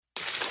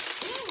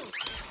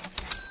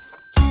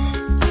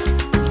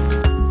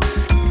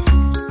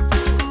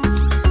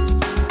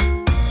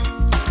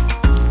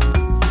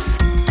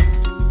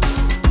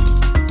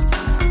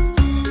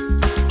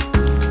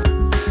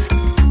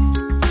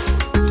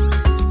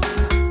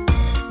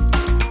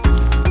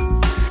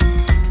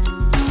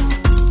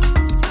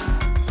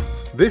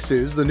This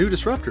is The New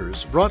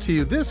Disruptors, brought to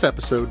you this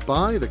episode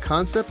by the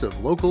Concept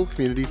of Local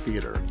Community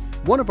Theater.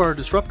 One of our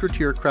Disruptor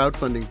Tier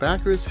crowdfunding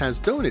backers has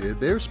donated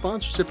their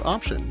sponsorship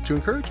option to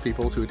encourage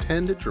people to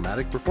attend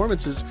dramatic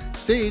performances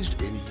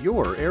staged in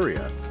your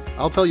area.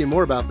 I'll tell you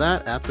more about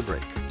that at the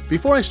break.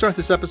 Before I start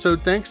this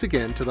episode, thanks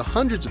again to the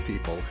hundreds of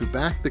people who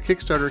backed the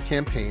Kickstarter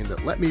campaign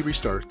that let me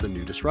restart The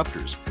New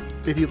Disruptors.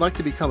 If you'd like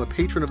to become a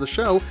patron of the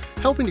show,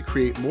 helping to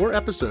create more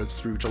episodes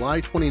through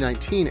July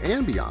 2019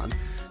 and beyond,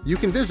 you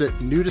can visit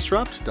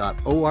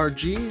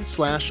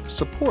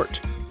newdisrupt.org/support,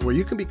 where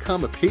you can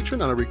become a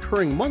patron on a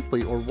recurring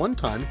monthly or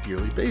one-time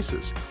yearly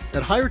basis.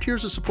 At higher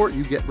tiers of support,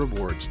 you get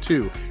rewards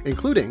too,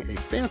 including a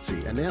fancy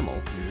enamel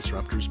New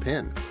Disruptors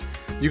pin.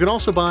 You can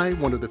also buy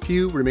one of the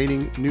few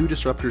remaining New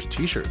Disruptors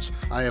t-shirts.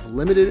 I have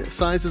limited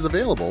sizes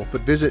available,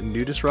 but visit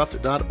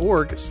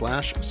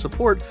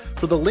newdisrupt.org/support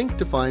for the link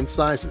to find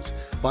sizes.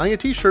 Buying a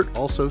t-shirt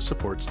also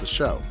supports the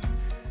show.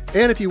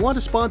 And if you want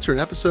to sponsor an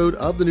episode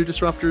of The New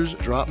Disruptors,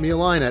 drop me a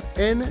line at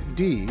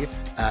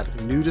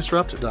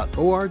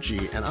nd@newdisrupt.org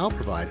and I'll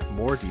provide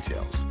more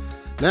details.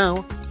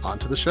 Now, on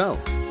to the show.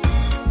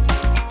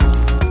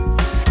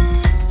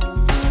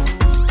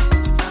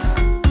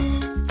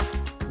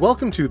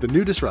 Welcome to The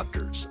New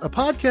Disruptors, a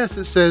podcast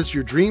that says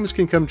your dreams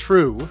can come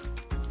true,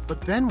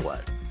 but then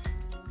what?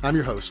 I'm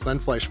your host, Len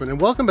Fleischman,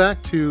 and welcome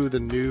back to the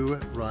new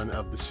run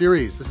of the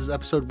series. This is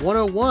episode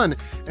 101,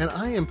 and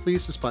I am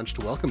pleased as punch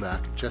to welcome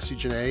back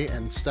Genet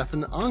and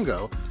Stephan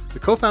Ango, the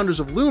co-founders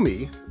of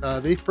Lumi.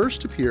 They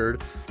first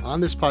appeared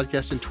on this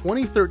podcast in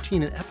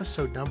 2013 in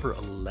episode number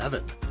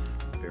 11.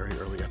 A very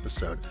early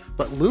episode.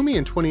 But Lumi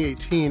in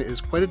 2018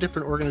 is quite a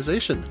different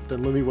organization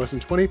than Lumi was in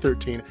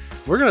 2013.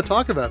 We're going to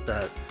talk about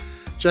that.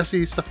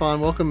 Jesse,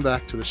 Stephan, welcome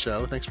back to the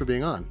show. Thanks for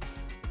being on.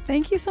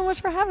 Thank you so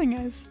much for having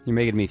us. You're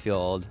making me feel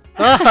old.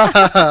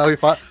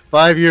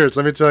 5 years,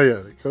 let me tell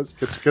you.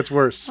 It gets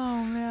worse.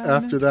 Oh, man.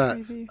 After that.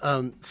 Crazy.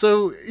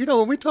 So,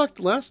 when we talked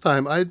last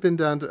time, I had been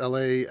down to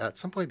LA at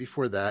some point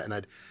before that, and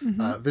I'd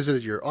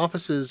visited your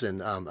offices,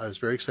 and I was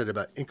very excited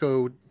about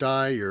Ango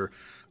dye, your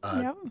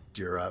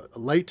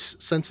light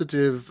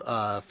sensitive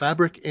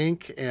fabric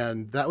ink,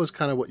 and that was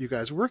kind of what you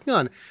guys were working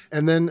on.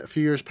 And then a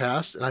few years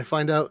passed, and I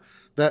find out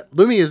that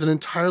Lumi is an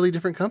entirely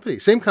different company,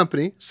 same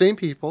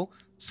people,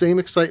 same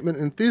excitement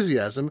and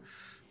enthusiasm,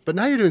 but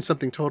now you're doing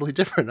something totally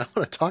different. I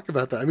want to talk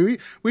about that. I mean,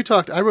 we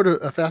talked, I wrote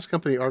a Fast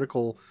Company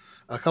article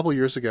a couple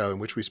years ago in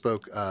which we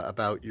spoke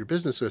about your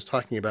business. I was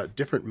talking about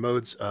different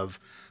modes of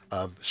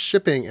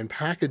shipping and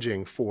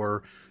packaging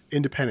for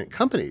independent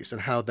companies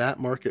and how that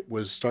market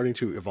was starting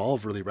to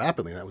evolve really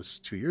rapidly. That was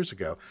 2 years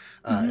ago.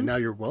 And now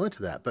you're well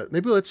into that. But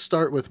maybe let's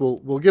start with,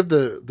 we'll give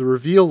the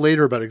reveal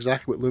later about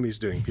exactly what Lumi's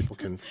doing. People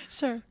can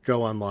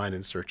go online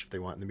and search if they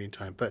want in the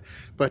meantime. But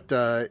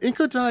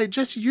Ango dye,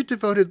 Jesse, you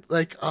devoted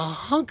like a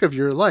hunk of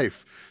your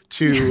life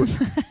to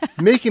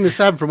making this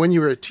happen from when you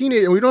were a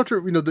teenager. And we don't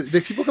have to,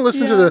 the people can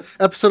listen to the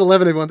episode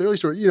 11 of the early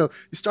story. You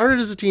started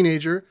as a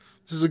teenager.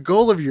 This was a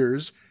goal of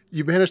yours.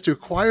 You managed to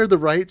acquire the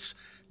rights.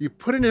 You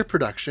put it into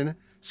production.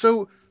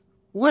 So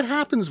what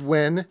happens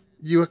when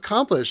you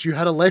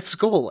had a life's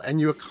goal and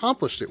you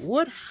accomplished it?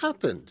 What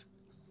happened?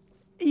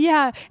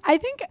 Yeah, I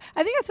think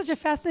that's such a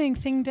fascinating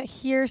thing to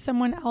hear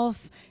someone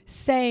else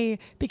say,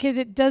 because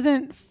it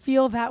doesn't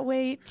feel that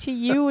way to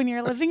you when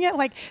you're living it.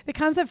 Like the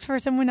concept for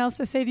someone else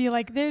to say to you,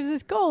 like, there's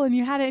this goal and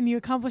you had it and you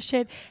accomplished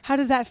it. How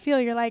does that feel?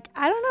 You're like,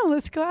 I don't know.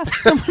 Let's go ask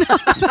someone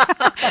else.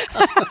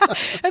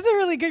 That's a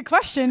really good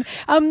question.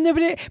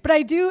 But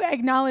I do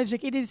acknowledge,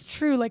 like, it is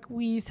true. Like,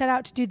 we set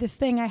out to do this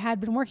thing. I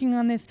had been working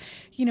on this,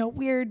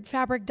 weird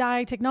fabric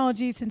dye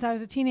technology since I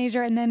was a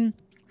teenager, and then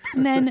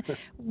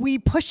we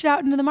pushed it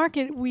out into the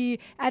market.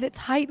 At its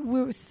height,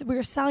 we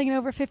were selling it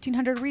over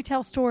 1,500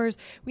 retail stores.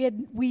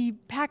 We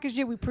packaged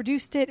it, we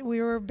produced it.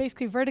 We were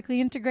basically vertically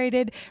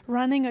integrated,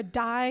 running a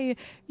dye,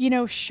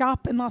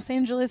 shop in Los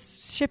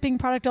Angeles, shipping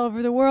product all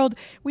over the world.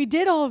 We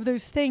did all of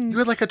those things. You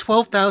had like a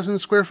 12,000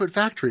 square foot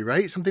factory,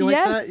 right? Something like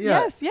that?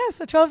 Yeah. Yes.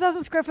 A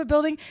 12,000 square foot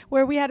building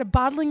where we had a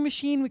bottling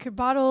machine. We could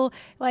bottle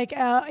like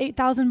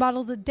 8,000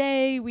 bottles a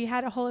day. We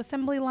had a whole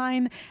assembly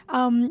line.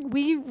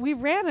 We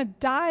ran a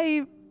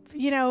dye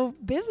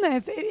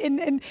business.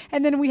 And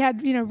then we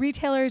had,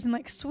 retailers in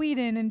like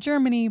Sweden and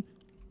Germany.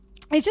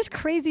 It's just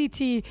crazy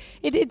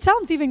it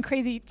sounds even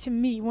crazy to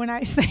me when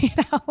I say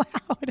it out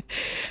loud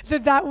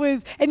that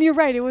was, and you're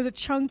right, it was a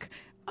chunk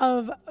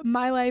of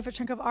my life, a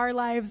chunk of our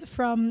lives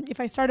from, if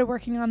I started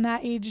working on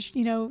that age,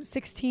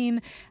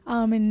 16,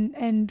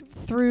 and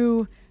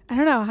through, I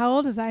don't know, how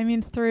old is that? I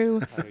mean,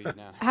 through,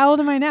 how old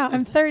am I now?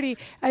 I'm 30.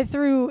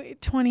 through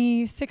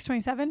 26,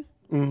 27.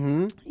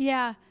 Mm-hmm.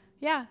 Yeah.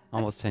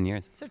 Almost 10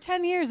 years. So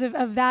 10 years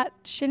of that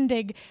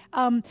shindig.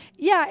 And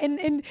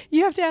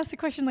you have to ask the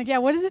question, like,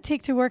 what does it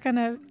take to work on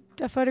a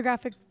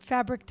photographic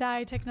fabric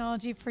dye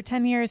technology for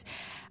 10 years?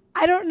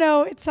 I don't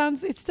know. It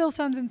still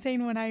sounds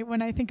insane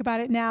when I think about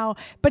it now.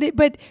 But I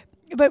think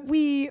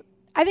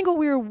what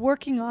we were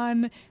working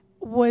on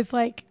was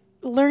like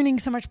learning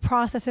so much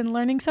process and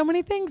learning so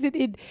many things.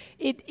 It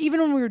even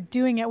when we were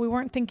doing it, we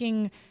weren't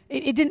thinking,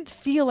 it didn't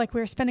feel like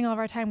we were spending all of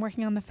our time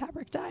working on the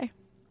fabric dye.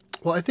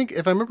 Well, I think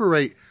if I remember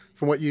right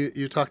from what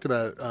you talked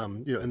about,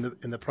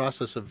 in the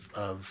process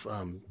of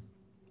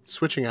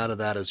switching out of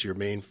that as your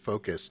main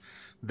focus,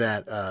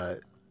 that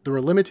there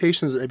were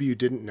limitations that maybe you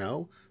didn't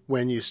know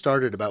when you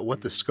started about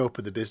what the scope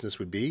of the business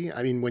would be.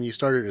 I mean, when you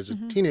started as a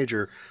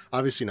teenager,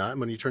 obviously not. And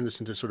when you turned this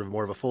into sort of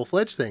more of a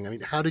full-fledged thing, I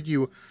mean, how did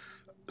you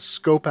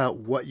scope out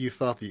what you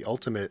thought the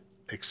ultimate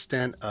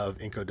extent of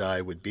Inco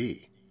Dye would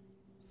be?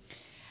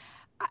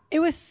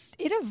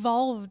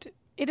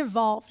 It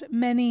evolved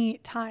many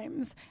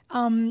times.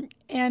 And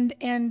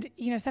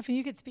Stephan,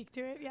 you could speak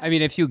to it. Yeah. I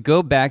mean, if you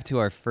go back to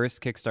our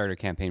first Kickstarter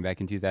campaign back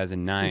in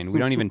 2009, we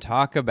don't even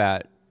talk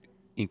about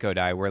Inco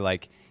Dye. We're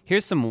like,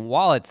 here's some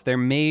wallets. They're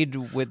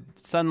made with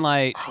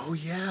sunlight. Oh,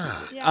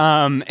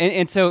 yeah.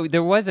 And so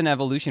there was an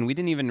evolution. We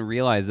didn't even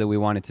realize that we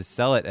wanted to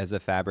sell it as a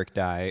fabric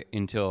dye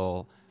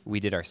until we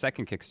did our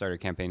second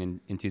Kickstarter campaign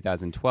in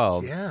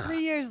 2012. Yeah.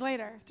 3 years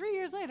later.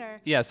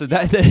 Yeah, so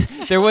that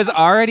there was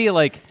already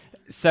like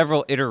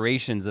several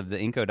iterations of the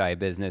Inco Dye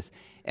business.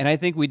 And I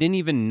think we didn't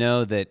even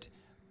know that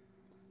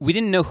we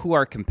didn't know who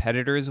our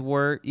competitors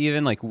were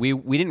even. Like we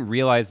didn't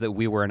realize that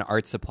we were an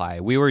art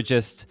supply. We were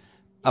just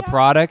a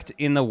product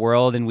in the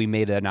world, and we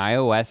made an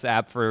iOS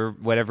app for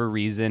whatever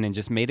reason and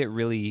just made it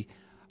really,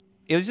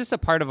 it was just a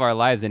part of our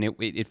lives, and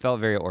it felt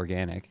very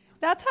organic.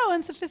 That's how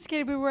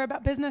unsophisticated we were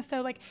about business,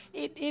 though. Like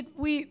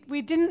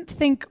we didn't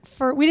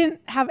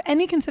have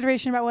any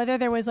consideration about whether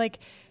there was like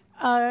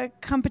a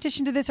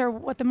competition to this or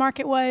what the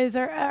market was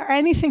or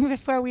anything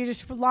before we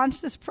just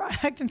launched this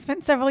product and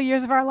spent several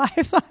years of our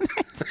lives on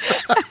it.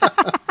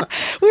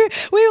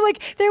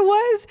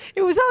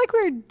 It was not like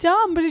we were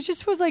dumb, but it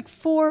just was like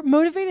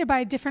motivated by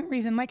a different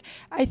reason. Like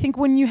I think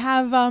when you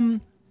have,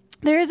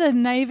 there is a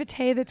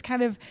naivete that's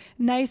kind of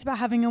nice about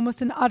having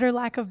almost an utter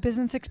lack of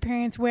business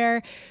experience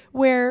where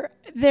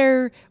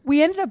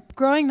we ended up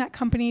growing that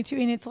company to,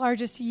 in its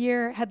largest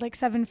year, had like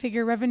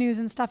 7-figure revenues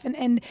and stuff.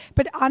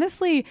 But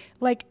honestly,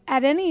 like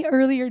at any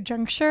earlier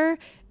juncture,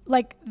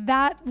 like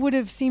that would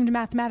have seemed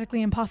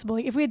mathematically impossible.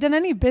 Like if we had done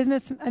any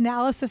business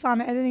analysis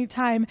on it at any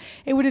time,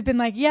 it would have been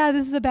like, yeah,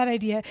 this is a bad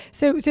idea.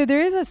 So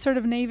there is a sort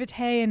of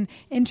naivete and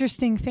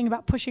interesting thing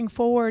about pushing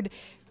forward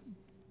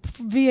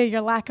via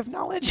your lack of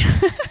knowledge.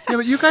 Yeah,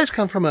 but you guys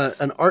come from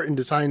an art and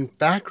design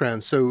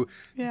background, so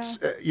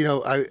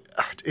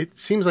it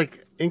seems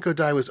like Inco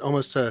Dye was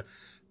almost or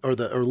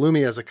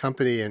Lumi as a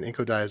company and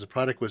Inco Dye as a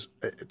product was,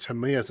 to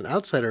me as an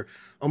outsider,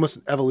 almost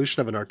an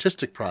evolution of an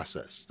artistic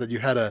process. That you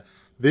had a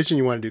vision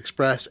you wanted to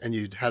express, and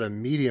you had a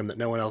medium that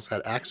no one else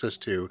had access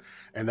to,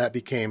 and that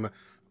became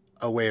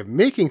a way of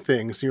making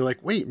things. And you're like,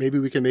 wait, maybe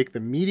we can make the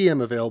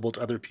medium available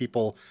to other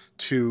people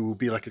to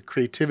be like a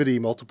creativity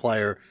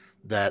multiplier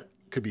that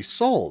could be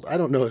sold. I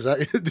don't know.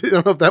 I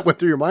don't know if that went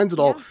through your minds at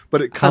all,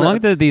 but it kind of... How long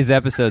do these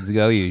episodes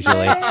go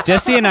usually?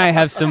 Jesse and I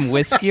have some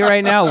whiskey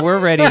right now. We're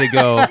ready to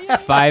go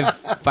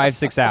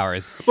 6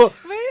 hours. Well,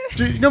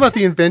 do you know about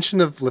the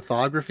invention of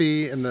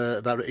lithography in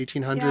about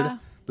 1800? Yeah.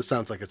 This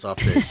sounds like it's off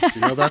base. Do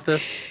you know about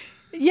this?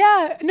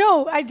 Yeah,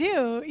 no, I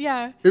do.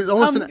 Yeah. It was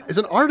almost it's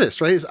an artist,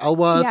 right? It's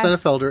Alwa Yes.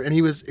 Sennefelder, and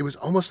it was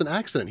almost an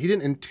accident. He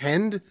didn't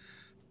intend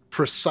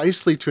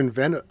precisely to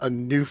invent a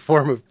new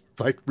form of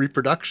like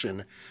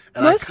reproduction.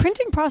 And Most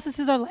printing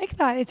processes are like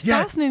that. It's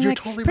fascinating. You're like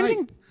totally printing,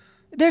 right.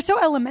 They're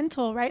so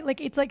elemental, right? Like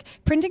it's like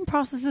printing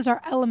processes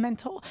are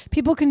elemental.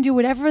 People can do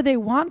whatever they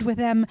want with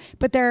them,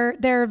 but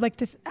they're like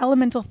this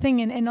elemental thing,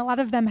 and a lot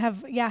of them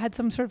have had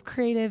some sort of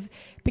creative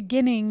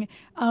beginning.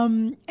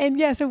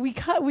 So we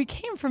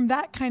came from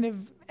that kind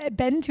of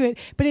bend to it.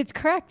 But it's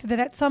correct that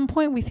at some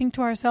point we think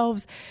to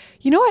ourselves,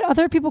 you know what,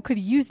 other people could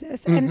use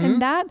this,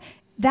 and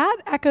that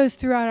echoes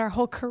throughout our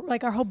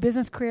whole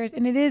business careers,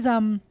 and it is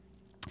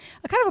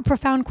a kind of a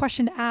profound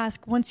question to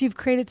ask once you've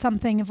created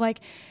something of like,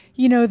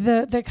 you know,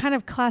 the kind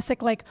of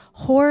classic like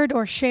hoard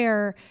or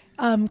share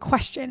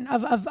question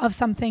of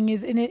something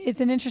is, and it's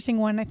an interesting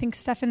one. I think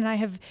Stephan and I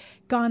have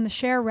gone the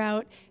share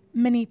route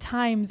many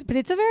times, but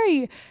it's a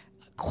very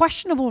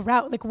questionable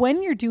route. Like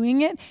when you're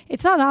doing it,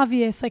 it's not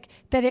obvious like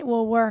that it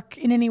will work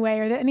in any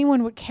way or that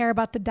anyone would care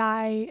about the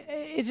dye.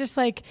 It's just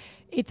like,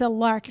 it's a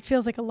lark. It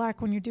feels like a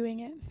lark when you're doing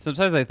it.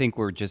 Sometimes I think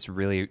we're just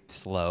really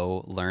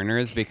slow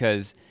learners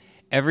because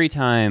every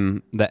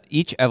time that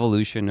each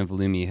evolution of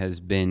Lumi has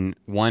been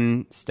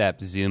one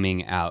step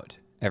zooming out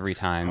every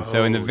time.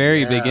 So in the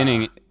very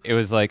beginning, it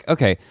was like,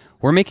 okay,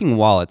 we're making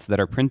wallets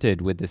that are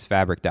printed with this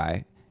fabric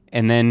dye.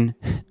 And then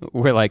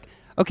we're like,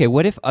 okay,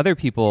 what if other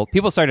people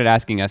started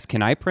asking us,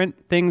 can I print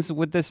things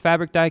with this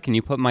fabric dye? Can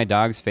you put my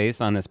dog's face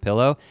on this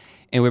pillow?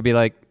 And we'd be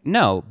like,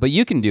 no, but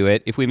you can do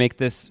it if we make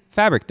this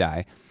fabric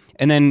dye.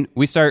 And then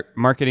we start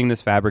marketing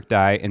this fabric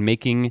dye and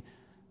making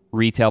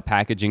retail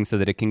packaging so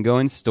that it can go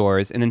in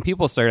stores. And then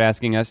people start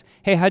asking us,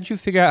 hey, how'd you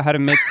figure out how to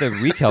make the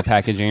retail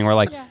packaging? And we're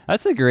like,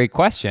 that's a great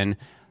question.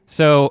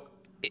 So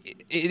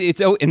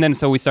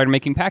so we started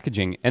making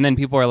packaging. And then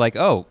people are like,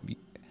 oh,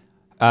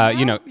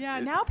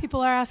 Now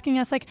people are asking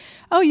us like,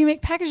 oh, you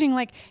make packaging.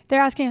 Like they're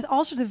asking us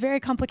all sorts of very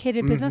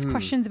complicated business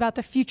questions about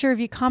the future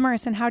of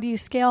e-commerce and how do you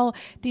scale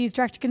these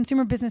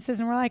direct-to-consumer businesses.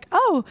 And we're like,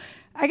 oh,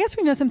 I guess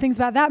we know some things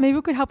about that. Maybe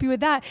we could help you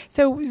with that.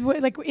 So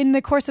like in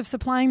the course of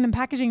supplying them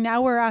packaging,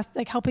 now we're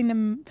helping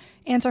them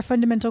answer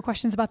fundamental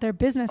questions about their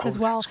business as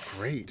well. That's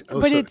great.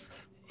 But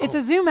it's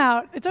a zoom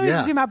out. It's always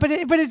a zoom out, but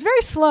it's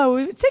very slow.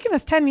 It's taken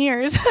us 10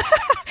 years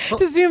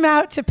to zoom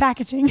out to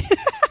packaging.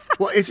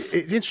 Well, it's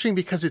interesting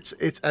because it's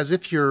as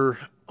if you're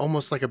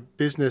almost like a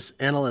business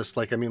analyst,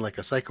 like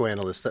a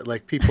psychoanalyst, that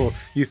like people,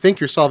 you think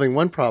you're solving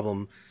one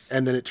problem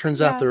and then it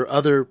turns out there are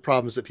other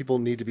problems that people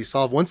need to be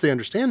solved. Once they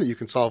understand that you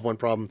can solve one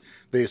problem,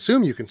 they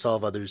assume you can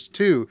solve others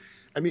too.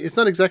 I mean, it's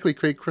not exactly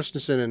Craig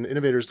Christensen and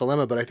Innovator's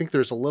Dilemma, but I think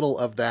there's a little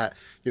of that.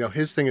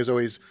 His thing is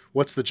always,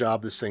 what's the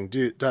job this thing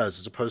does,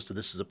 as opposed to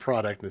this is a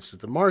product and this is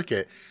the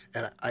market.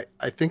 And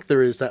I think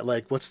there is that,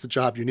 like, what's the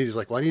job you need? Is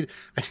like, well, I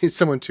need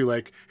someone to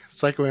like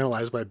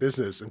psychoanalyze my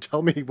business and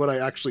tell me what I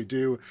actually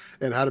do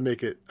and how to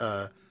make it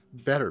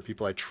better.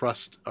 People I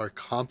trust are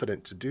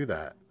competent to do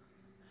that.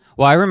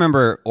 Well, I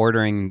remember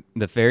ordering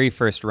the very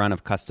first run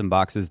of custom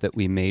boxes that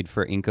we made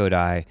for Ango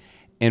Dye,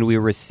 and we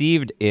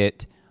received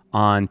it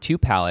on 2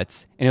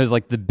 pallets, and it was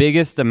like the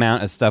biggest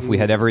amount of stuff we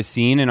had ever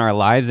seen in our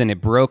lives, and it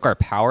broke our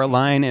power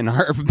line in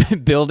our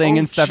building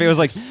and stuff. Geez. It was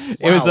like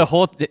it was a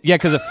whole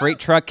because a freight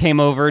truck came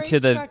over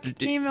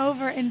came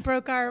over and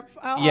broke our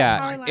power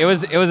line. It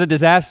was a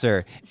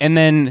disaster. And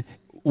then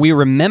we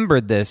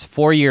remembered this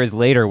 4 years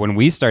later when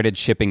we started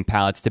shipping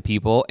pallets to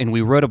people, and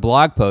we wrote a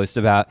blog post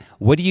about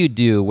what do you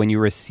do when you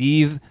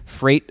receive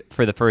freight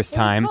for the first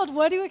time. It's called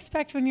 "What do you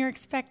expect when you're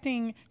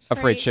expecting a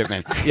freight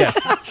shipment?" Yes.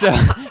 So,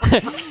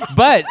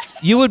 but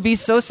you would be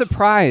so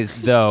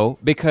surprised though,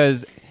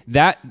 because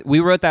we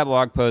wrote that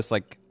blog post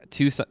like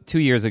two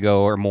years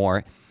ago or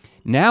more.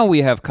 Now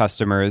we have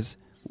customers.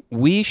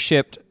 We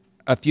shipped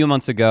a few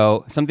months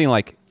ago something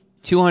like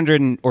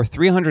 200 or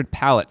 300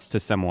 pallets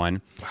to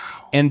someone. Wow.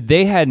 And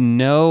they had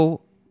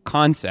no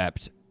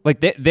concept. Like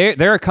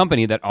they're a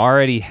company that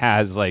already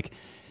has like,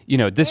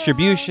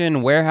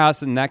 distribution,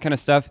 warehouse, and that kind of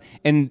stuff.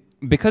 And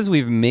because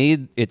we've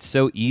made it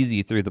so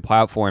easy through the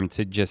platform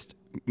to just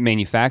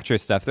manufacture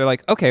stuff, they're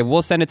like, okay,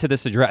 we'll send it to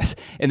this address.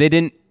 And they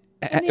didn't.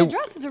 And the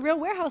address is a real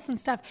warehouse and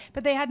stuff,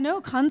 but they had no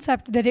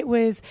concept that it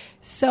was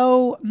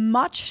so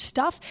much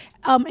stuff.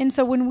 And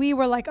so when we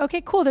were like,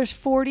 okay, cool, there's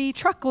 40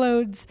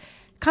 truckloads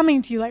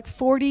coming to you, like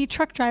 40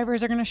 truck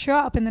drivers are going to show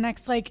up in the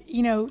next 3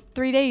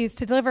 days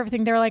to deliver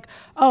everything. They're like,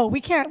 oh, we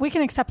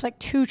can accept like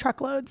 2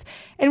 truckloads.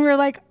 And we were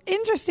like,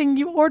 interesting,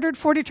 you ordered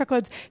 40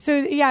 truckloads. So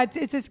yeah,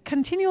 it's this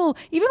continual,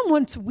 even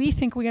once we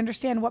think we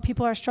understand what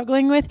people are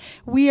struggling with,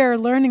 we are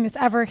learning this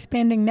ever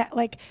expanding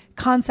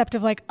concept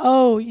of like,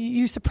 oh,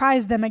 you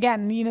surprised them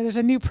again. There's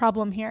a new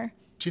problem here.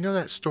 Do you know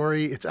that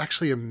story? It's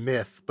actually a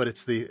myth, but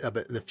it's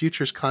the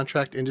futures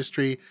contract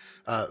industry.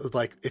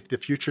 Like if the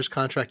futures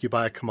contract, you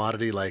buy a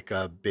commodity like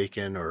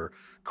bacon or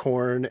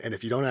corn, and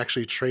if you don't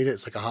actually trade it,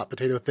 it's like a hot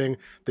potato thing.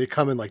 They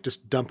come and like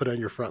just dump it on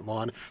your front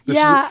lawn.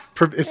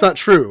 It's not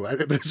true,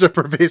 but it's a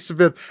pervasive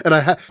myth.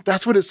 And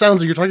that's what it sounds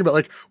like you're talking about.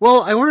 Like,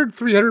 well, I ordered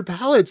 300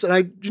 pallets, and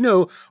I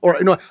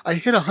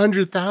hit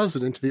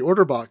 100,000 into the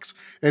order box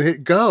and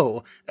hit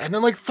go, and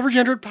then like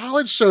 300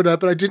 pallets showed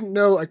up, and I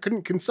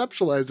couldn't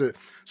conceptualize it.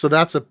 So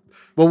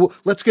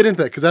let's get into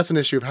that, because that's an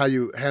issue of how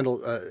you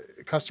handle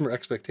customer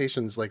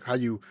expectations, like how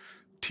you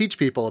teach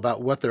people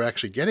about what they're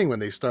actually getting when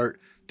they start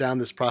down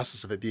this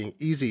process of it being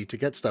easy to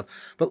get stuff.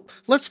 But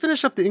let's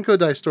finish up the Ango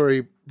Dye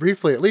story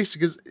briefly, at least,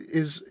 because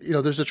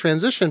there's a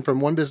transition from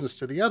one business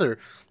to the other.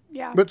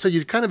 Yeah. But so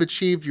you kind of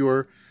achieved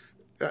your,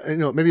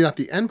 maybe not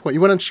the end point.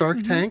 You went on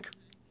Shark Tank.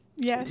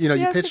 Yes.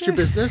 You pitched your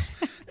business,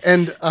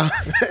 and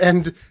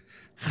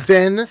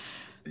then.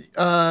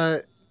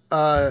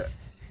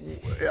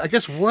 I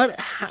guess what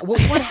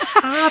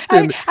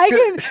happened?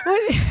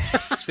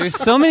 There's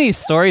so many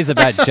stories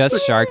about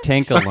just Shark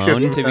Tank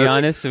alone, to be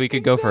honest, so we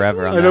could go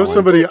forever on that. I know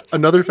one.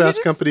 Another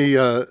Fast Company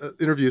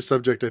interview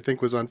subject I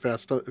think was on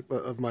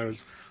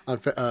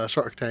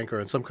Shark Tank, or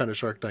on some kind of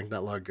Shark Tank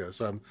not long ago.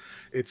 So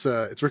it's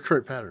a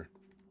recurrent pattern.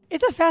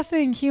 It's a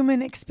fascinating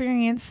human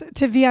experience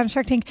to be on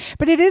Shark Tank,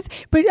 but I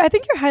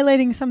think you're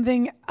highlighting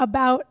something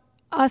about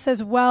us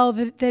as well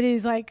that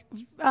is like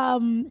I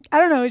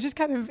don't know, it's just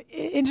kind of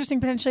interesting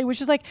potentially, which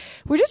is like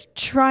we're just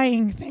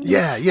trying things.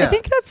 Yeah. I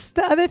think that's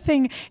the other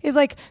thing is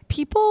like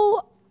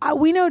people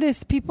we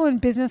notice people in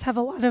business have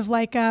a lot of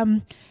like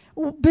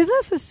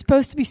business is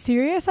supposed to be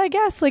serious, I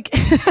guess. Like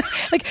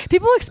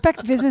people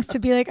expect business to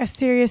be like a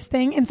serious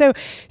thing. And so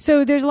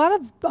there's a lot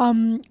of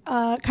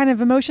kind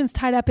of emotions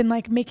tied up in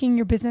like making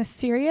your business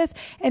serious.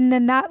 And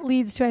then that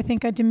leads to, I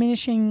think, a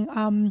diminishing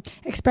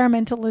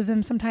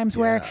experimentalism sometimes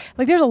where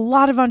like there's a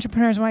lot of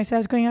entrepreneurs, when I said I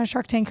was going on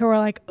Shark Tank, who are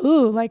like,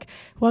 ooh, like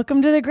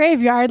welcome to the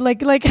graveyard.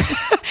 Like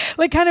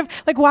like kind of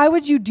like, why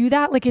would you do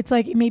that? Like, it's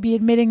like maybe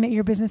admitting that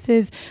your business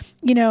is,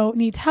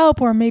 needs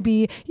help, or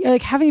maybe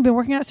like, haven't you been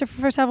working on it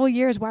for several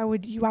years? Why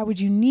would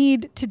you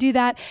need to do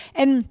that?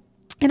 And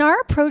And our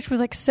approach was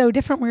like so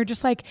different. We were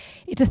just like,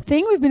 it's a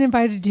thing we've been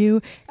invited to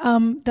do.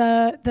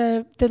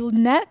 The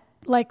net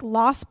like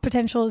loss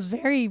potential is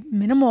very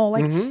minimal.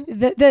 Like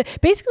the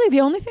basically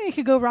the only thing that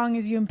could go wrong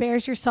is you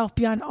embarrass yourself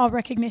beyond all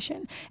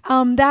recognition.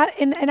 And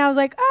I was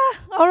like,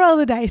 I'll roll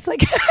the dice.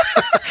 Like,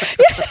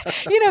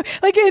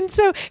 like, and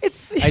so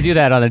I do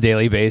that on a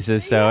daily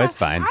basis, so it's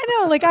fine. I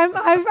know, like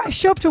I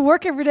show up to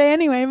work every day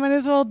anyway. Might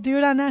as well do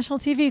it on national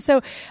TV.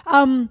 So,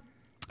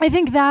 I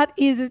think that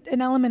is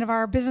an element of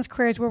our business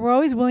careers where we're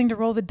always willing to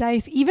roll the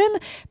dice, even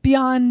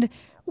beyond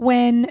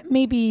when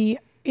maybe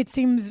it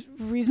seems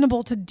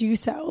reasonable to do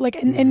so. Like,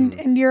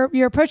 and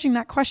you're approaching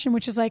that question,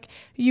 which is like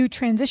you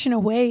transition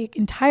away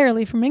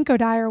entirely from Inco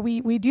Dye, or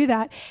we do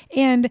that.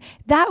 And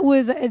that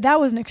was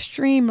an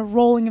extreme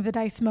rolling of the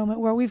dice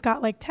moment where we've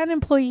got like 10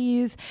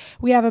 employees.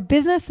 We have a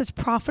business that's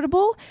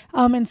profitable,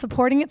 and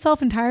supporting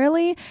itself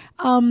entirely.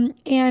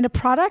 And a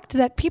product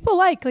that people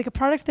like a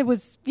product that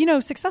was,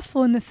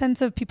 successful in the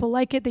sense of people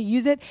like it, they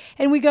use it.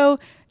 And we go,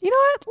 you know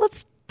what,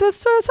 let's throw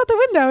this out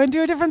the window and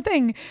do a different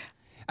thing.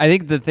 I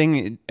think the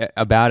thing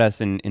about us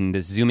in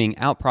this zooming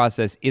out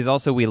process is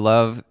also we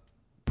love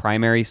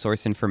primary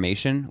source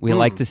information. We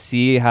like to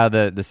see how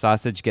the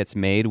sausage gets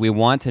made. We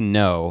want to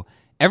know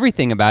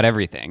everything about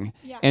everything.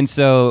 Yeah. And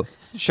so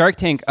Shark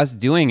Tank, us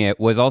doing it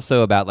was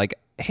also about like,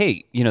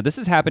 hey, this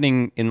is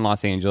happening in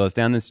Los Angeles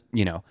down this,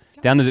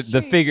 down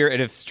the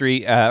figurative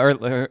street or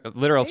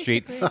literal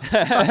basically.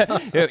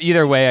 Street.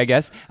 Either way, I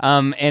guess.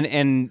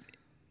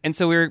 And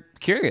so we were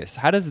curious,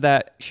 how does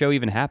that show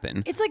even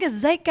happen? It's like a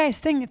zeitgeist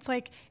thing. It's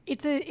like,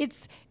 it's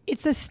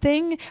this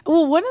thing.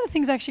 Well, one of the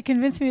things that actually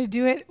convinced me to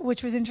do it,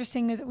 which was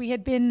interesting, is that we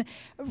had been,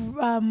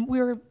 we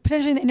were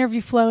potentially in the interview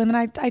flow, and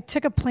then I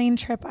took a plane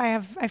trip.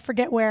 I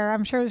forget where,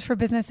 I'm sure it was for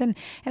business. And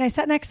I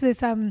sat next to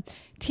this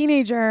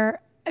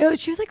teenager.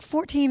 She was like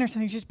 14 or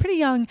something. She was pretty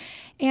young.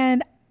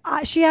 And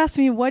she asked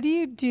me, what do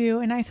you do?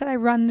 And I said, I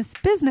run this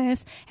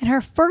business. And her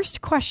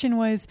first question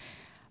was,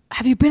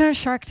 have you been on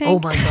Shark Tank? Oh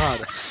my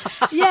God.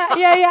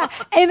 Yeah.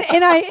 And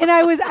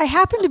I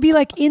happened to be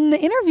like in the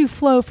interview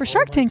flow for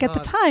Shark Tank at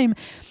the time.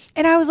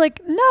 And I was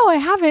like, no, I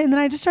haven't. And then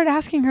I just started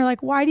asking her,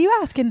 like, why do you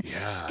ask? And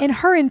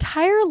her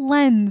entire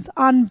lens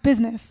on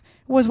business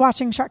was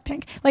watching Shark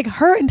Tank. Like,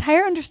 her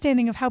entire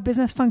understanding of how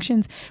business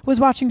functions was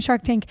watching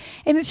Shark Tank.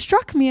 And it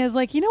struck me as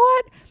like, you know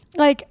what?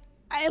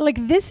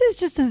 Like, this is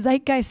just a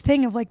zeitgeist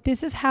thing of like,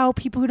 this is how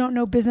people who don't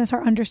know business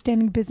are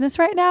understanding business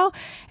right now.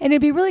 And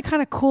it'd be really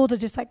kind of cool to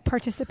just like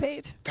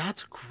participate.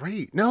 That's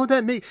great. No,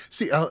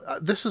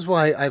 this is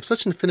why I have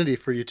such an affinity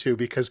for you two,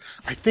 because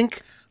I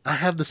think I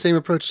have the same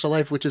approach to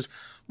life, which is,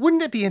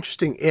 wouldn't it be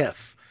interesting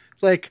if,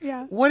 like,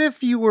 what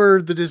if you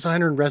were the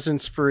designer in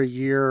residence for a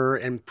year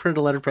and print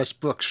a letterpress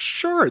book?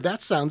 Sure,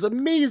 that sounds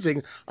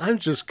amazing. I'm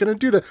just going to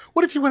do that.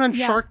 What if you went on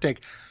Shark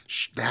Tank?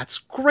 That's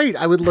great.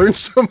 I would learn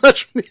so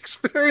much from the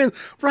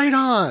experience. Right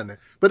on.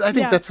 But I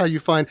think that's how you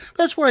find,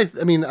 that's where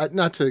I mean,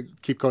 not to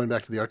keep going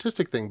back to the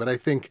artistic thing, but I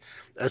think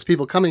as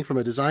people coming from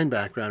a design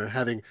background and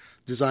having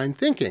design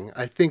thinking,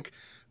 I think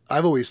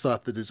I've always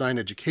thought the design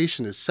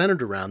education is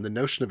centered around the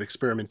notion of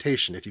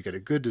experimentation. If you get a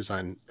good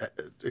design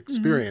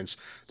experience,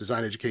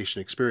 design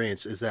education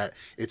experience, is that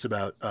it's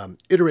about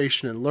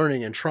iteration and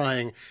learning and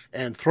trying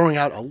and throwing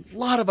out a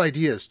lot of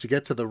ideas to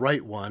get to the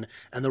right one.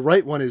 And the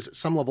right one is at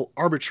some level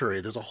arbitrary.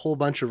 There's a whole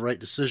bunch of right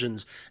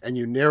decisions, and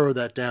you narrow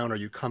that down, or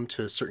you come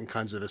to certain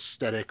kinds of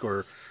aesthetic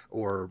or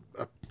creatable,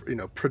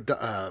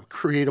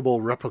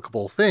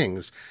 replicable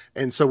things.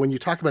 And so when you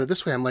talk about it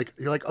this way,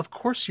 you're like, of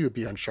course you would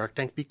be on Shark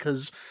Tank,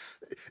 because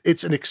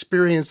it's an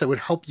experience that would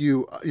help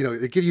you,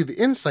 they give you the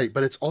insight,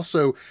 but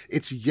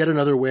it's yet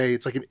another way.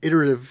 It's like an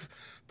iterative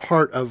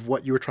part of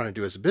what you were trying to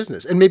do as a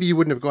business. And maybe you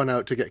wouldn't have gone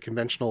out to get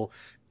conventional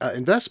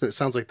investment. It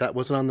sounds like that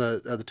wasn't on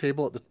the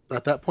table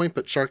at that point,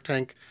 but Shark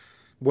Tank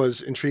was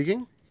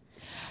intriguing.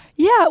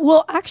 Yeah,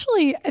 well,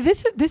 actually,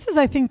 this is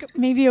I think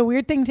maybe a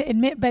weird thing to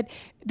admit, but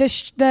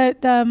the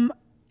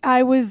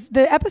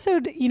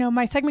episode,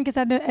 my segment gets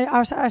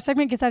our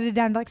segment gets edited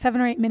down to like 7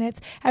 or 8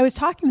 minutes. I was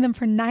talking to them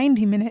for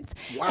 90 minutes.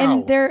 Wow.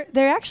 And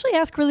they actually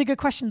ask really good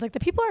questions. Like, the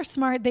people are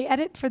smart. They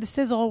edit for the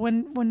sizzle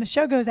when the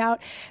show goes out,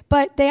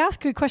 but they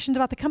ask good questions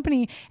about the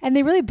company, and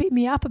they really beat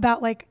me up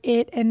about like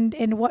it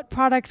and what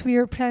products we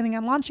were planning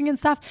on launching and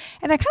stuff.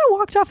 And I kind of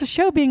walked off the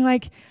show being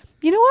like,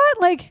 you know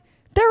what? Like,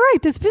 they're right.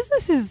 This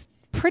business is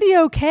pretty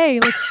okay.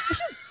 Like,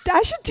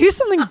 I should do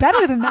something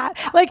better than that.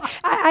 Like,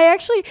 I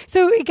actually,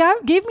 so it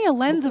gave me a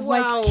lens of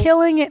like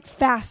killing it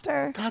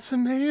faster. That's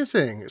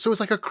amazing. So it's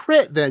like a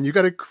crit then. You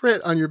got a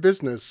crit on your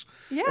business.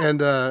 Yeah.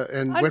 And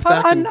went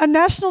back on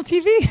national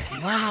TV.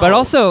 Wow. But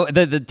also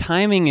the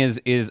timing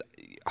is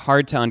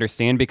hard to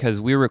understand,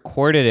 because we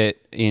recorded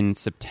it in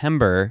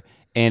September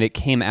and it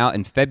came out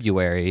in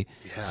February.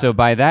 Yeah. So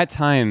by that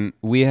time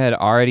we had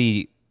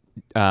already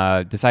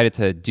decided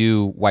to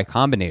do Y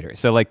Combinator.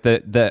 So like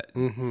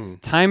the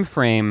time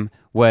frame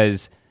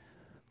was,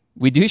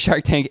 we do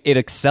Shark Tank. It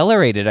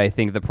accelerated, I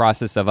think, the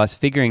process of us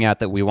figuring out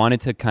that we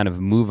wanted to kind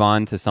of move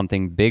on to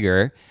something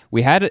bigger.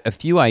 We had a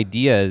few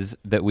ideas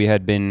that we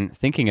had been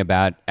thinking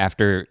about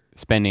after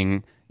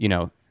spending,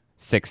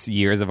 6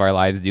 years of our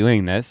lives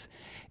doing this.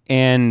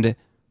 And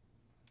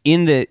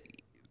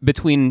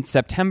between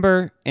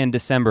September and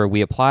December,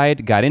 we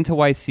applied, got into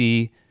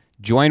YC,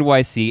 joined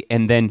YC,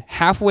 and then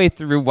halfway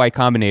through Y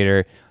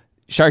Combinator,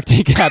 Shark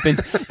Tank happens.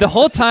 The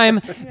whole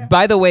time,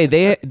 by the way,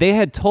 they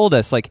had told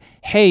us like,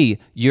 "Hey,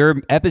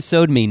 your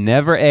episode may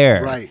never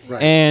air, right.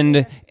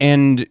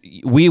 and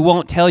we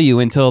won't tell you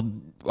until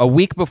a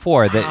week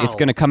before that it's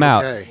going to come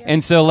out."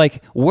 And so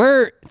like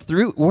we're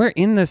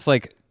in this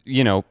like,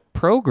 you know,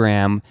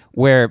 program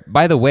where,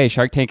 by the way,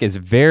 Shark Tank is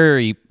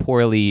very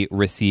poorly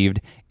received,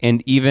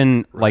 and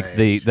even like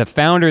the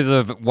founders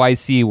of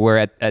YC were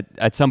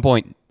at some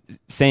point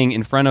saying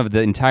in front of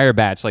the entire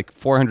batch, like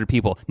 400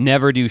 people,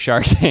 never do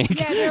Shark Tank.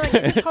 Yeah, they're like,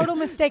 it's a total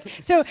mistake.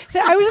 So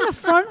I was in the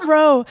front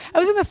row.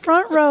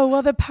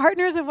 While the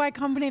partners of Y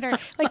Combinator,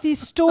 like these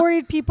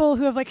storied people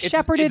who have like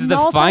shepherded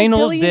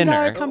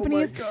multi-billion-dollar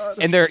companies. Oh,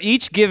 and they're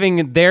each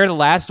giving their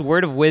last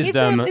word of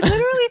wisdom.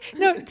 Literally,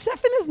 no,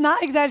 Stephan is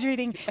not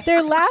exaggerating.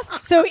 Their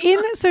last, so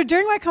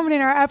during Y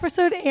Combinator, our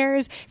episode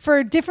airs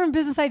for different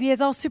business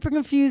ideas, all super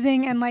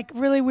confusing and like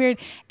really weird.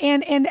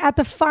 And at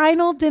the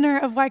final dinner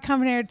of Y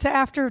Combinator,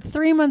 after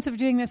 3 months of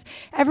doing this,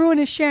 everyone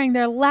is sharing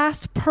their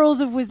last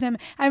pearls of wisdom.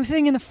 I'm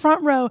sitting in the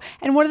front row,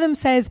 and one of them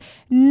says,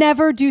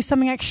 "Never do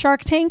something like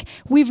Shark Tank.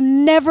 We've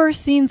never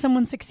seen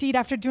someone succeed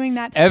after doing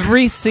that."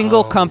 Every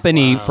single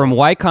company from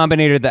Y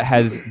Combinator that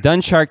has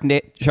done Shark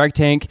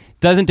Tank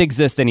doesn't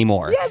exist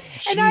anymore. Yes,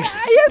 and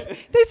yes,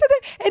 they said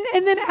that,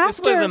 and then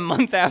after this was a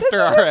month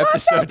after our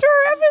episode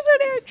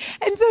aired,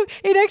 and so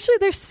it actually,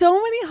 there's so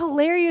many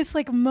hilarious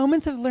like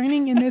moments of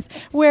learning in this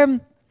where.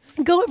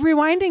 Go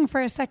rewinding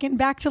for a second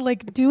back to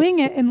like doing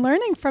it and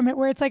learning from it,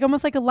 where it's like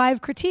almost like a live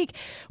critique.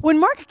 When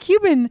Mark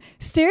Cuban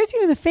stares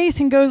you in the face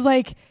and goes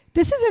like,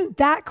 "This isn't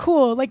that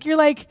cool," like you're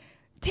like,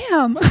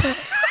 "Damn." Like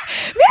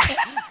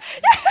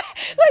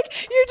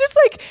you're just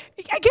like,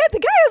 I get, the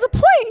guy has a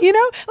point, you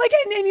know, like,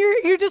 and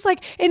you're just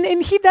like,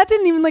 and he, that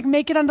didn't even like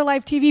make it onto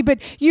live TV, but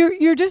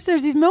you're just,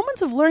 there's these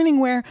moments of learning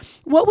where,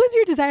 what was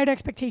your desired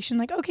expectation?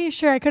 Like, okay,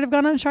 sure, I could have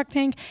gone on Shark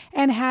Tank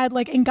and had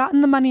like, and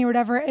gotten the money or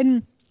whatever,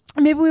 and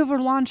maybe we would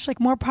launch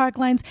like more product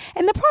lines.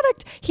 And the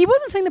product, he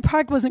wasn't saying the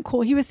product wasn't cool.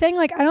 He was saying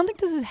like, I don't think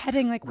this is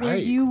heading like where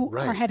you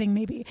are heading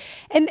maybe.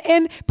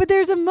 But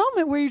there's a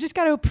moment where you just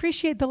got to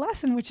appreciate the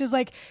lesson, which is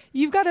like,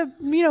 you've got a,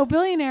 you know,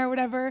 billionaire or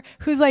whatever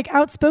who's like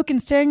outspoken,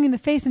 staring you in the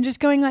face and just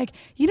going like,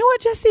 "You know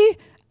what, Jesse?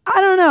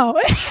 I don't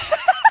know."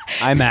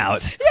 I'm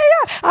out.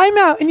 Yeah, I'm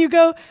out. And you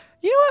go,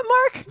 "You know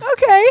what, Mark?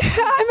 Okay,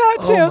 I'm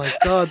out too." Oh my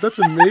God, that's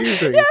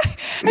amazing. Yeah,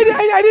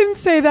 I didn't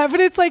say that, but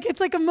it's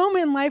like a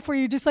moment in life where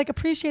you just like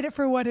appreciate it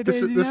for what it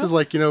is. This is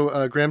like, you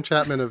know, Graham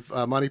Chapman of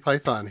Monty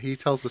Python. He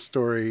tells the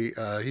story.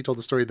 He told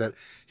the story that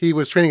he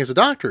was training as a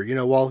doctor, you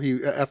know, while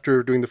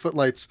after doing the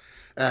footlights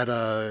at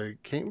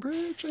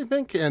Cambridge, I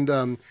think,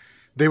 and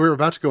they were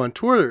about to go on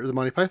tour, the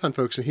Monty Python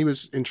folks, and he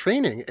was in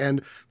training, and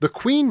the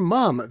Queen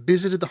Mum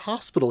visited the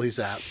hospital he's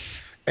at.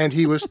 And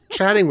he was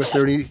chatting with her,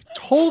 and he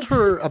told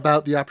her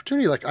about the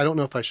opportunity. Like, "I don't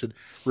know if I should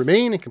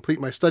remain and complete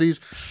my studies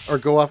or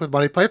go off with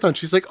Monty Python."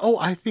 She's like, "Oh,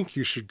 I think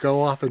you should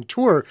go off and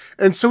tour."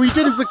 And so he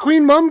did, as the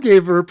Queen Mum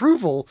gave her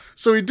approval.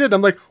 So he did.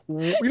 I'm like,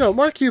 you know,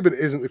 Mark Cuban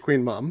isn't the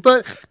Queen Mum,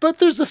 but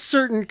there's a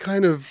certain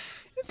kind of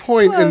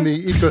point in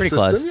the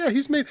ecosystem. Yeah,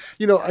 he's made,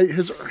 you know,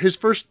 his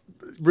first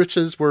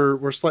riches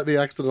were slightly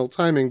accidental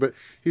timing, but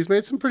he's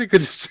made some pretty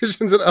good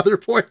decisions at other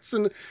points,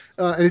 and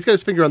he's got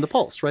his finger on the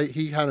pulse, right?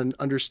 He kind of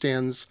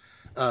understands.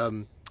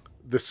 He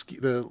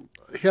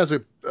has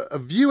a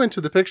view into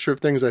the picture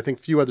of things I think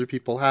few other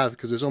people have,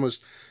 because there's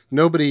almost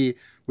nobody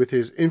with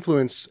his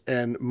influence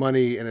and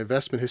money and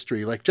investment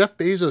history. Like Jeff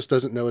Bezos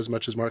doesn't know as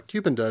much as Mark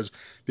Cuban does,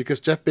 because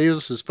Jeff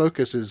Bezos'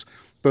 focus is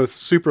both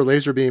super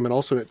laser beam and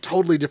also in a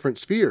totally different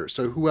sphere.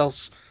 So who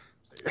else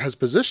has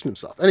positioned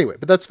himself? Anyway,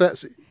 but that's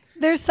fast.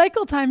 There's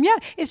cycle time. Yeah,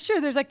 it's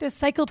true. There's like this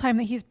cycle time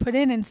that he's put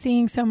in and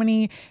seeing so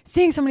many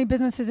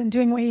businesses and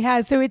doing what he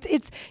has. So it's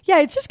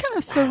just kind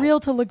of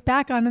surreal to look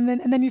back on. And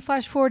then you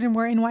flash forward and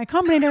we're in Y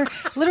Combinator,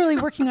 literally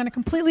working on a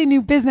completely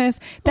new business.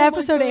 The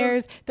episode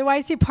airs. The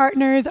YC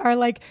partners are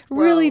like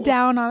really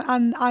down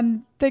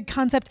on the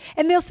concept.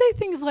 And they'll say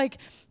things like,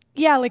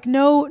 yeah, like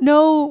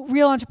no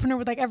real entrepreneur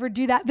would like ever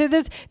do that.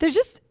 There's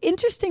just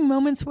interesting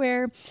moments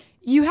where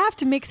you have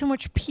to make so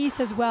much peace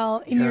as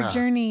well in your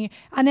journey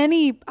on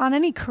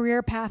any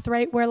career path,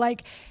 right? Where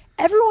like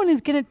everyone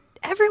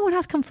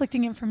has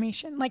conflicting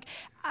information. Like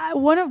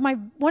one of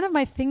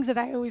my things that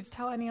I always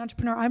tell any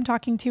entrepreneur I'm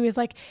talking to is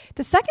like,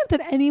 the second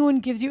that anyone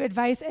gives you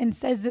advice and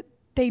says that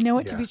they know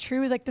it to be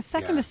true is like the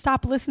second to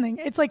stop listening.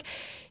 It's like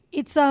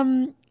it's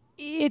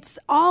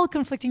all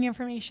conflicting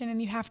information,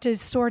 and you have to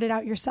sort it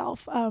out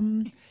yourself.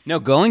 No,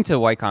 going to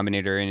Y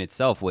Combinator in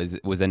itself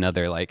was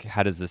another like,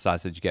 how does the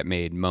sausage get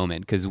made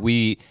moment? Because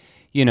we,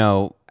 you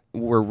know,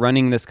 were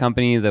running this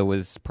company that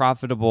was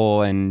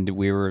profitable, and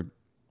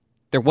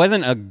there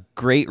wasn't a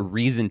great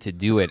reason to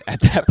do it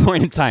at that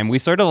point in time. We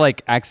sort of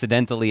like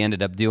accidentally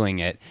ended up doing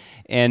it,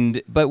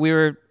 but we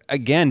were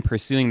again,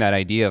 pursuing that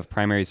idea of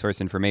primary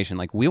source information.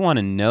 Like, we want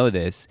to know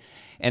this.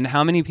 And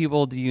how many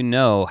people do you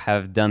know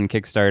have done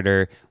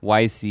Kickstarter,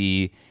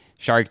 YC,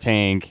 Shark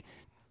Tank,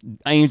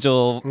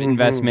 angel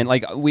investment?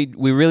 Like, we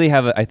really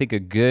have, I think, a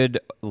good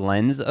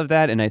lens of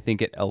that. And I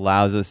think it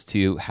allows us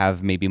to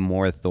have maybe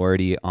more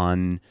authority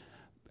on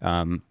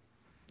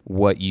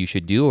what you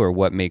should do or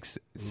what makes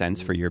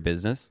sense for your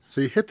business.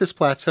 So you hit this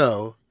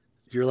plateau.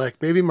 You're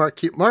like, maybe Mark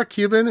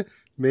Cuban,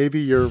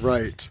 maybe you're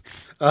right.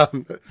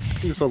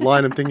 It's a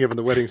line I'm thinking of in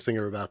The Wedding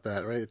Singer about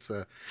that, right? It's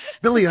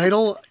Billy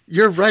Idol,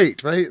 you're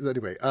right, right?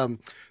 Anyway,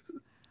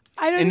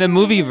 in the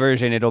movie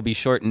version, it'll be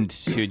shortened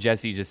to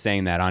Jesse just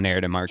saying that on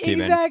air to Mark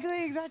Cuban.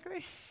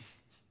 Exactly.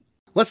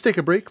 Let's take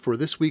a break for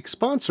this week's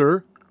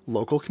sponsor,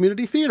 local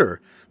community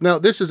theater. Now,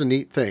 this is a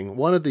neat thing.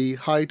 One of the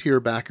high-tier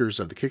backers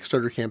of the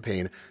Kickstarter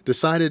campaign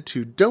decided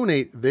to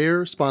donate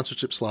their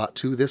sponsorship slot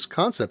to this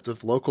concept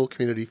of local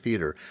community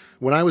theater.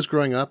 When I was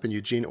growing up in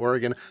Eugene,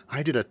 Oregon,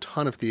 I did a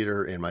ton of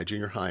theater in my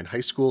junior high and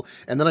high school,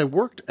 and then I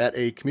worked at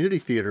a community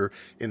theater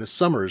in the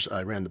summers.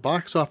 I ran the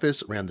box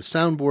office, ran the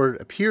soundboard,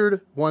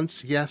 appeared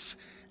once, yes,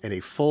 in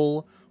a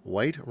full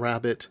White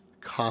Rabbit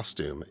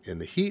costume in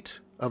the heat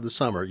of the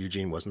summer.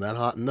 Eugene wasn't that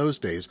hot in those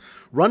days,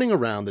 running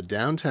around the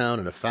downtown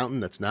in a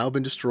fountain that's now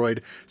been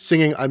destroyed,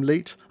 singing I'm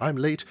late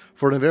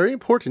for a very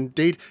important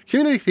date.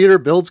 Community theater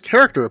builds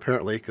character,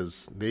 apparently,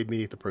 because made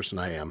me the person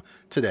I am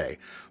today.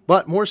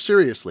 But more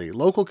seriously,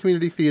 local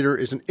community theater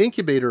is an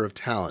incubator of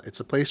talent. It's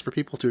a place for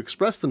people to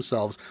express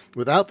themselves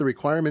without the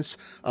requirements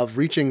of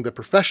reaching the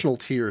professional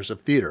tiers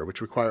of theater,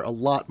 which require a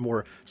lot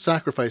more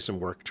sacrifice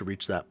and work to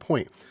reach that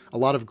point. A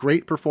lot of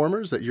great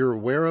performers that you're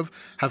aware of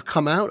have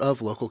come out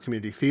of local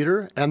community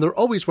theater, and they're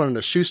always running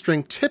a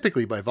shoestring,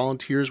 typically by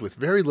volunteers with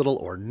very little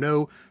or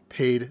no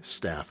paid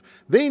staff.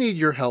 They need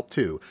your help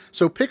too.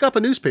 So pick up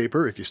a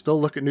newspaper if you still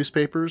look at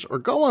newspapers, or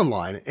go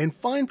online and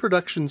find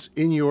productions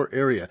in your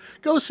area.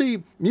 Go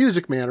see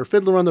Music Man or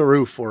Fiddler on the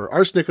Roof or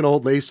Arsenic and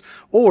Old Lace,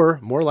 or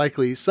more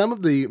likely some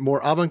of the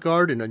more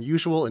avant-garde and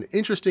unusual and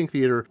interesting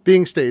theater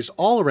being staged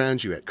all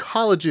around you at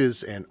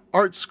colleges and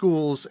art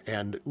schools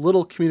and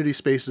little community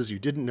spaces you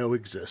didn't know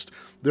exist.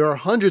 There are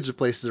hundreds of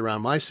places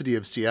around my city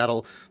of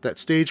Seattle that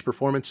stage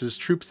performances,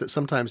 troupes that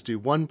sometimes do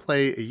one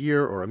play a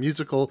year or a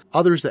musical,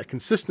 others that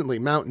consistently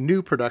mount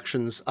new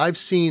productions. I've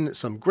seen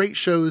some great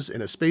shows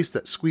in a space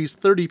that squeezed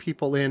 30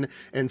 people in,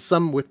 and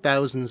some with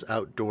thousands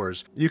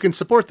outdoors. You can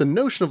support the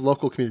notion of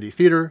local community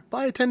theater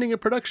by attending a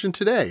production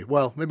today.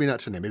 Well, maybe not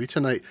today, maybe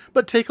tonight,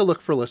 but take a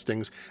look for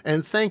listings.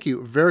 And thank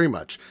you very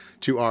much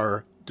to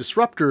our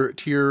Disruptor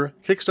tier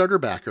Kickstarter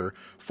backer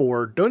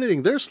for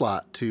donating their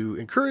slot to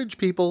encourage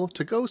people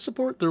to go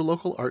support their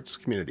local arts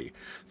community.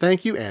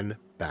 Thank you, and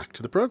back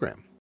to the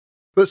program.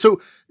 But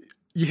so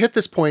you hit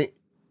this point,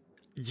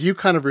 you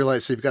kind of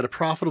realize, so you've got a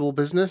profitable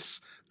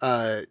business,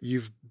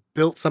 you've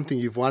built something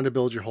you've wanted to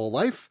build your whole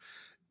life.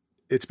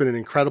 It's been an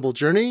incredible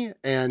journey,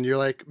 and you're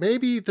like,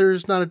 maybe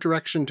there's not a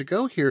direction to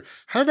go here.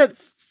 How did that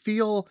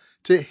feel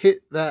to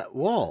hit that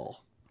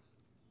wall?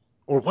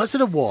 Or was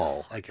it a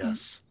wall, I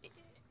guess?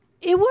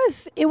 It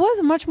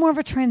was much more of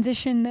a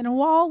transition than a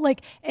wall.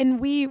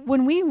 And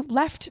when we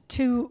left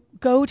to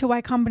go to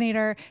Y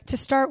Combinator to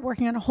start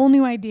working on a whole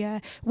new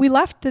idea, we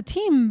left the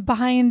team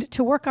behind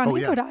to work on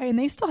Inkodai, and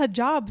they still had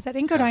jobs at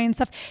Inkodai and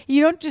stuff.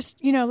 You don't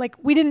just,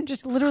 we didn't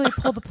just literally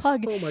pull the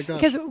plug. Oh my gosh.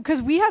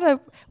 Because we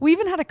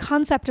even had a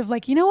concept of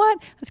you know what?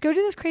 Let's go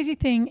do this crazy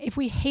thing. If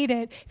we hate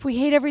it, if we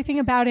hate everything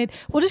about it,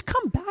 we'll just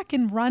come back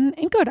and run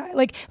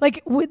Inkodai.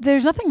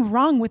 There's nothing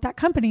wrong with that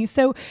company.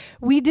 So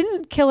we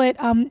didn't kill it.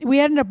 We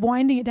ended up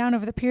winding it down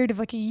over the period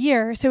of a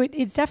year. So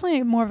it's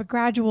definitely more of a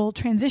gradual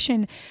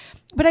transition.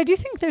 But I do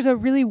think there's a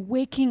really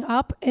waking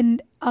up,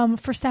 and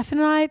for Stephan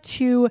and I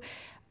to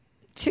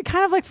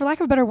kind of for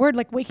lack of a better word,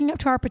 waking up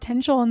to our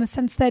potential, in the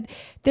sense that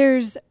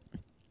there's,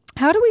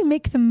 how do we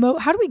make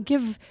how do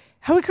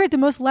we create the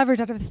most leverage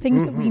out of the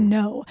things that we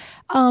know?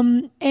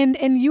 And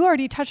you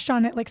already touched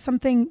on it,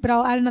 something, but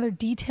I'll add another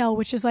detail,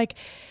 which is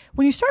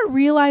when you start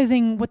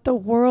realizing what the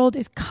world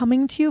is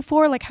coming to you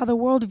for, how the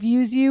world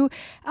views you,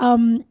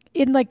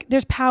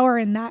 there's power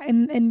in that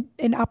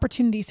and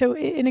opportunity. So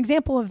an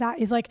example of that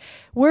is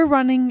we're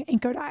running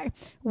Inkodai.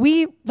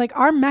 We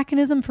our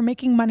mechanism for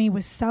making money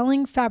was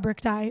selling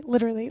fabric dye,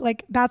 literally.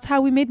 That's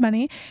how we made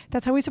money.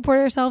 That's how we support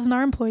ourselves and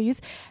our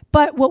employees.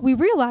 But what we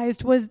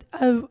realized was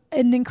an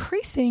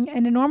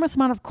enormous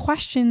amount of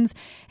questions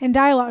and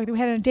dialogue that we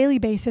had on a daily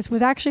basis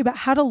was actually about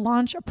how to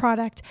launch a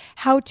product,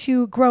 how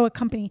to grow a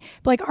company.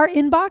 But our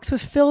inbox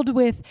was filled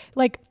with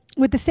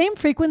the same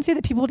frequency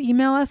that people would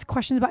email us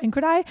questions about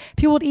Inkodai,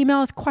 people would email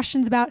us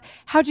questions about,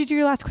 how did you do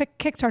your last quick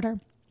Kickstarter?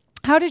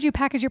 How did you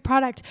package your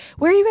product?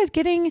 Where are you guys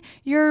getting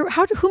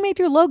who made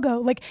your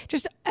logo?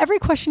 Just every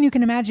question you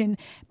can imagine,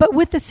 but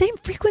with the same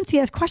frequency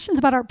as questions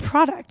about our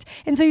product.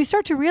 And so you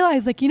start to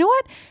realize, you know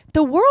what?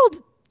 The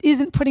world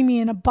isn't putting me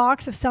in a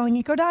box of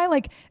selling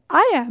Inkodai.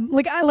 I am.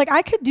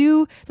 I could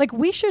do,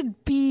 we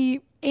should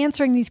be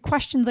answering these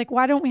questions.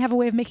 Why don't we have a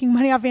way of making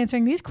money off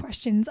answering these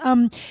questions?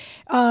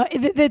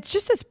 It's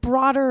just this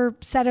broader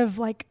set of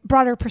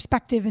broader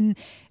perspective. And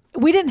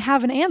we didn't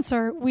have an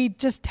answer. We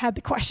just had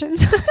the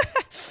questions.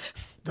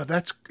 No,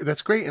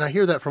 that's great. And I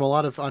hear that from a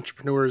lot of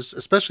entrepreneurs,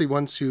 especially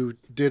ones who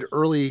did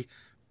early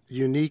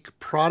unique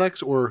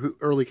products or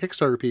early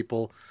Kickstarter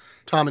people.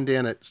 Tom and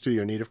Dan at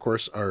Studio Neat, of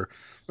course, are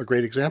a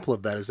great example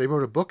of that. Is they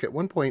wrote a book at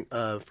one point,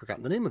 I've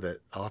forgotten the name of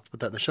it. I'll have to put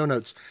that in the show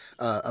notes,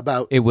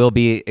 about... It will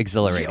be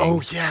exhilarating.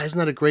 Oh, yeah. Isn't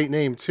that a great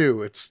name,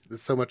 too? It's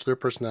so much their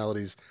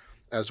personalities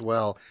as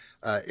well.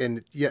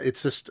 And yeah,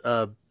 it's just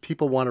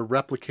people want to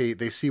replicate.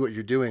 They see what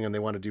you're doing and they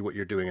want to do what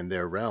you're doing in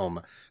their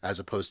realm as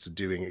opposed to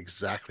doing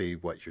exactly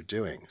what you're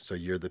doing. So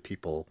you're the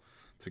people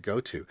to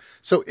go to.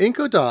 So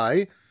Inko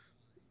Dai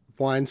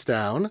winds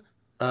down.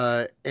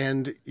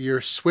 And you're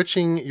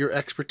switching your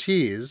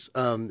expertise.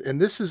 And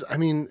this is, I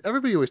mean,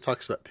 everybody always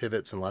talks about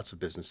pivots and lots of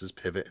businesses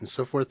pivot and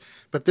so forth,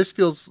 but this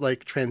feels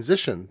like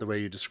transition the way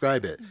you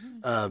describe it.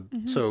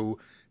 So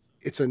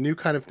it's a new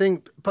kind of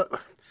thing, but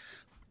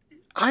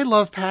I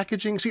love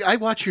packaging. See, I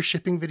watch your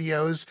shipping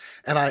videos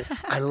and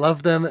I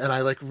love them and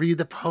I like read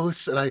the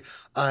posts and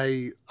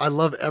I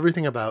love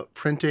everything about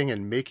printing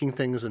and making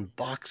things and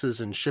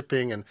boxes and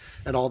shipping and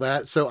all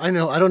that. So I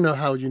don't know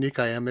how unique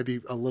I am,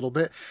 maybe a little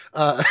bit.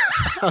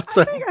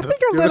 Outside I think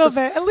a little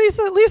bit, at least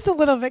a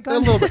little bit. A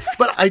little bit.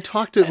 But when I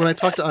talk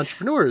to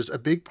entrepreneurs, a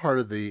big part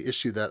of the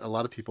issue that a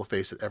lot of people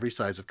face at every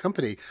size of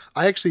company,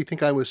 I actually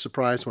think I was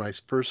surprised when I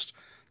first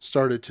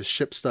started to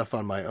ship stuff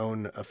on my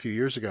own a few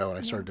years ago, and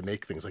I started to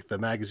make things like the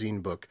magazine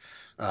book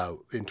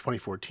in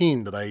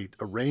 2014 that I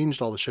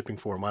arranged all the shipping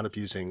for, and wound up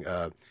using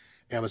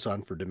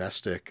Amazon for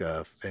domestic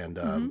and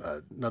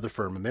another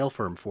firm, a mail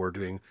firm, for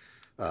doing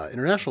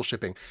international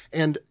shipping.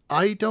 And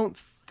I don't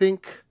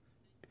think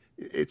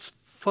it's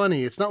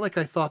funny. It's not like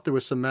I thought there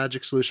was some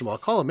magic solution. Well, I'll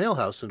call a mail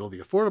house and it'll be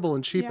affordable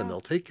and cheap and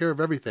they'll take care of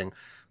everything.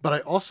 But I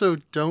also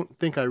don't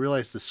think I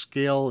realized the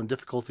scale and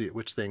difficulty at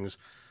which things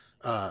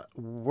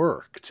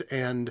worked.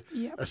 And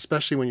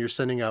especially when you're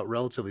sending out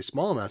relatively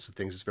small amounts of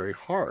things, it's very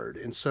hard.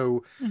 And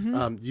so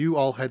you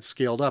all had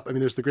scaled up. I mean,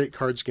 there's the great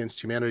Cards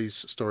Against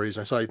Humanity's stories.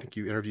 I think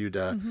you interviewed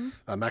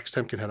Max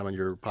Temkin, had him on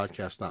your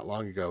podcast not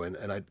long ago.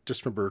 And I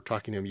just remember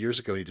talking to him years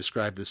ago, and he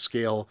described the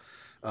scale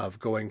of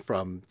going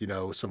from,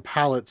 some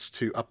pallets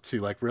to up to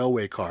like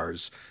railway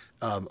cars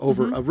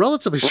over a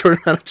relatively short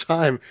amount of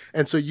time.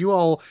 And so you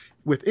all,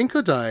 with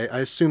Inko Dai, I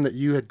assume that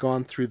you had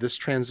gone through this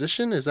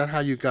transition. Is that how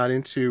you got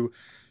into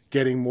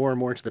getting more and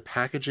more into the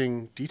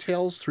packaging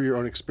details through your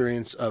own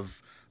experience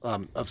of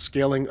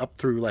scaling up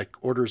through like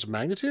orders of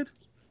magnitude?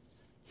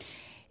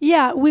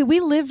 Yeah, we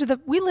lived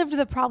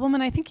the problem,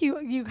 and I think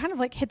you kind of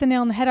like hit the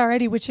nail on the head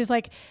already, which is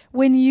like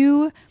when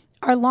you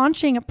are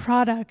launching a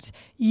product,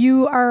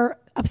 you are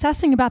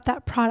obsessing about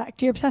that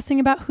product. You're obsessing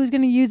about who's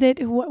going to use it,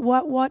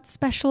 what's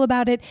special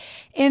about it.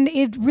 And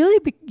it really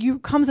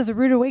comes as a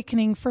rude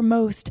awakening for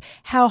most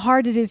how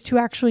hard it is to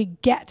actually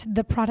get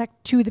the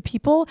product to the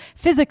people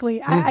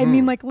physically. I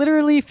mean, like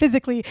literally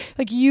physically.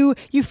 Like you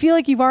feel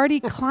like you've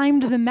already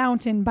climbed the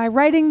mountain by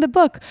writing the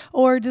book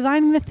or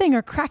designing the thing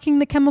or cracking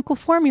the chemical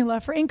formula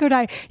for Inko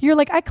Dai. You're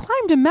like, I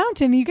climbed a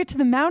mountain. You get to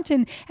the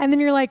mountain and then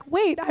you're like,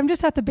 wait, I'm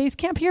just at the base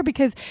camp here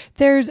because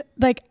there's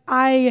like,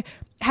 I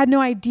had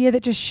no idea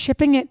that just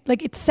shipping it,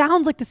 like it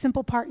sounds like the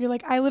simple part. You're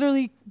like, I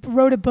literally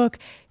wrote a book.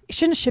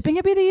 Shouldn't shipping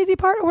it be the easy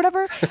part or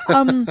whatever?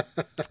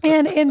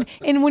 And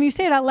when you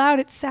say it out loud,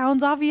 it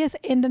sounds obvious,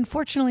 and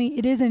unfortunately,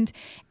 it isn't.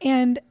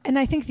 And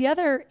I think the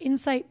other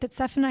insight that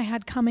Steph and I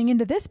had coming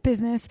into this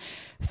business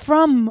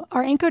from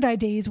our Inko Dai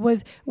days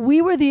was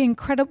we were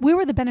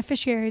the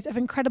beneficiaries of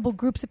incredible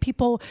groups of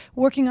people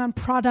working on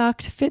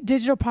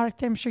digital product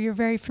that I'm sure you're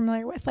very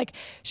familiar with, like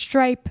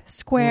Stripe,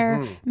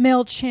 Square,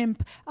 MailChimp,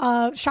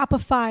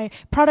 Shopify,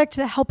 product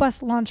to help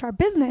us launch our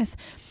business.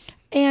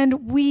 And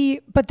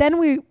the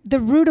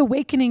rude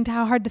awakening to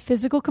how hard the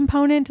physical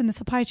component and the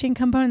supply chain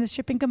component, the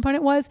shipping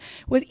component was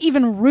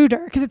even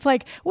ruder. Because it's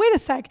like, wait a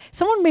sec,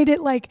 someone made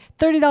it like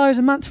 $30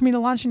 a month for me to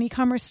launch an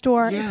e-commerce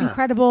store. Yeah. It's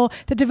incredible.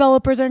 The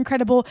developers are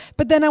incredible.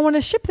 But then I want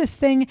to ship this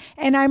thing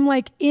and I'm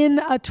like in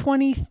a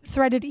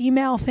 20-threaded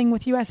email thing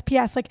with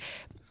USPS. Like,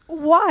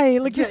 why?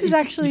 Like this is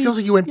actually... It feels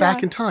like you went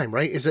back in time,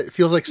 right? It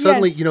feels like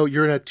suddenly,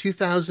 you're in a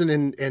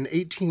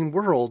 2018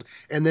 world,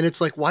 and then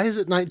it's like, why is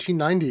it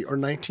 1990 or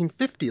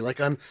 1950?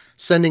 Like I'm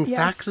sending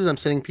faxes, I'm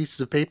sending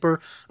pieces of paper,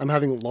 I'm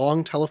having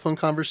long telephone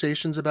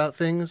conversations about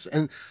things,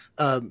 and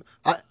there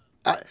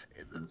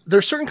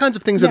are certain kinds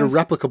of things that are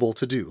replicable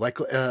to do. Like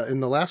in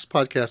the last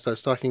podcast, I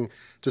was talking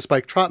to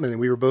Spike Trotman, and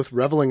we were both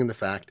reveling in the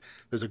fact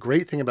there's a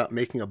great thing about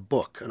making a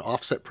book, an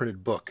offset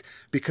printed book,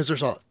 because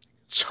there's a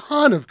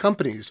ton of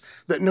companies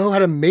that know how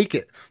to make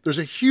it. There's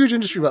a huge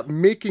industry about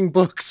making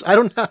books. I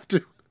don't have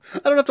to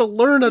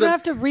learn how to... You don't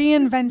have to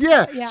reinvent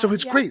it. Yeah, so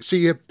it's great. So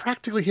you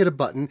practically hit a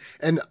button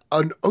and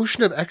an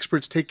ocean of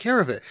experts take care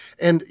of it.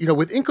 And,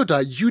 with Inko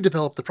Dai, you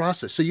developed the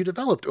process. So you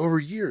developed over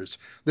years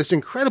this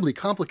incredibly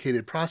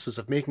complicated process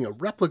of making a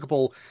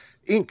replicable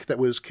ink that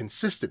was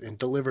consistent and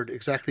delivered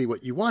exactly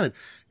what you wanted.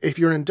 If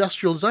you're an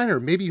industrial designer,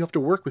 maybe you have to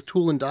work with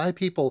tool and die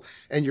people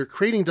and you're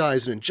creating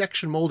dies and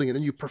injection molding and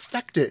then you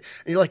perfect it.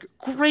 And you're like,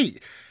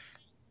 great.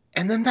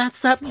 And then that's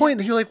that point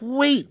that you're like,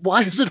 wait,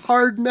 why is it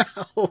hard now?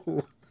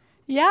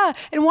 Yeah.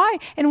 And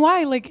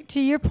why, like,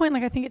 to your point,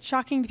 like, I think it's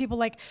shocking to people,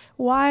 like,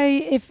 why,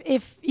 if,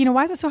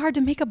 why is it so hard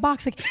to make a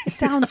box? Like, it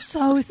sounds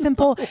so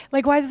simple.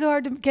 Like, why is it so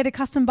hard to get a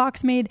custom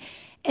box made?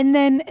 And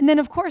then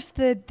of course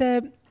there's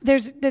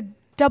the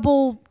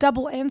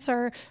double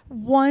answer.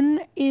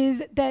 One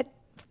is that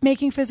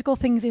making physical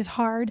things is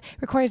hard,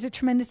 requires a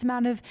tremendous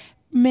amount of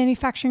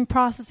manufacturing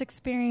process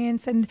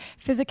experience and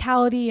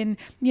physicality, and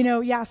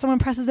someone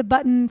presses a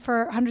button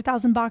for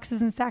 100,000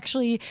 boxes and it's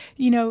actually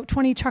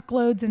 20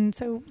 truckloads, and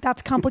so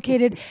that's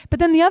complicated. But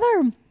then the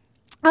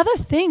other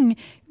thing,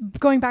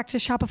 going back to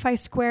Shopify,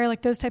 Square,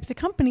 like those types of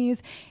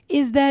companies,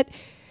 is that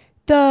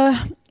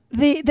the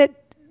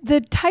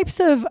types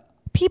of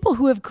people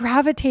who have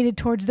gravitated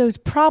towards those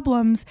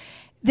problems,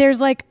 there's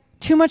like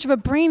too much of a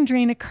brain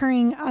drain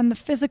occurring on the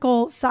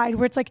physical side,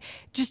 where it's like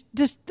just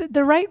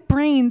the right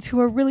brains who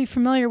are really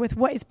familiar with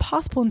what is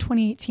possible in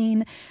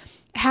 2018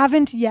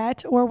 haven't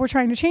yet, or we're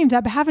trying to change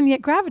that, but haven't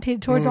yet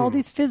gravitated towards all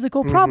these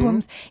physical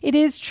problems. It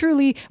is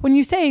truly, when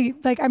you say,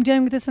 like, I'm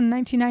dealing with this in a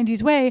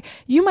 1990s way,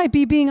 you might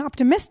be being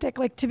optimistic.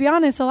 Like, to be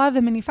honest, a lot of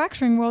the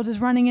manufacturing world is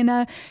running in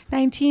a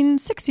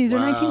 1960s or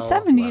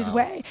 1970s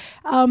way.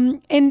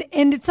 And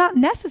it's not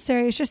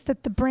necessary. It's just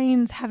that the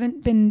brains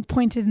haven't been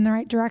pointed in the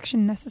right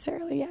direction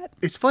necessarily yet.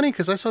 It's funny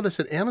because I saw this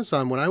at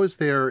Amazon when I was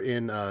there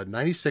in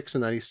 96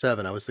 and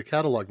 97. I was the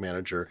catalog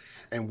manager,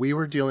 and we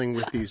were dealing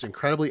with these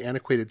incredibly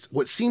antiquated,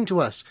 what seemed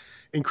to us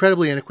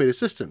incredibly antiquated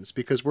systems,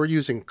 because we're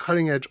using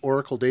cutting edge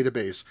Oracle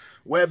database,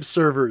 web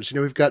servers,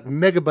 we've got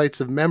megabytes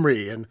of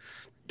memory and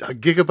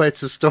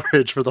gigabytes of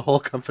storage for the whole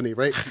company,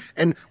 right?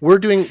 And we're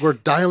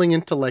dialing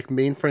into like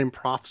mainframe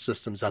prof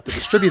systems at the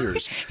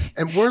distributors.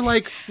 And we're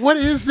like, what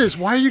is this?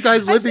 Why are you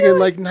guys living in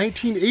like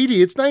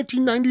 1980? It's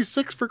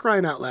 1996, for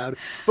crying out loud.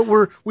 But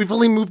we've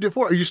only moved it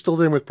forward. Are you still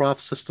dealing with prof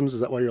systems? Is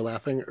that why you're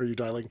laughing? Or are you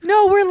dialing?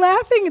 No, we're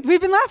laughing.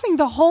 We've been laughing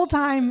the whole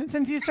time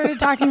since you started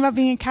talking about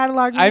being a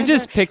catalog manager. I'm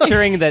just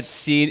picturing that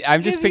scene.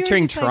 I'm just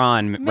picturing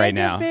Tron, like, right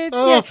now.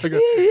 Oh,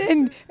 yeah.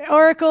 And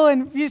Oracle,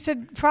 and you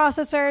said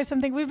processor or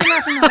something. We've been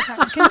laughing the whole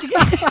time.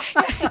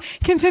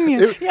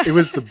 Continue. It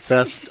was the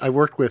best. I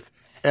worked with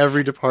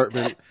every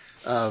department.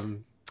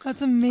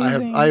 That's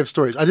amazing. I have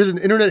stories. I did an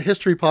internet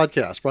history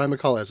podcast. Brian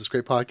McCullough has this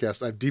great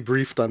podcast. I've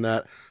debriefed on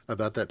that,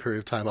 about that period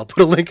of time. I'll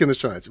put a link in the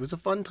show notes. It was a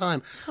fun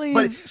time. Please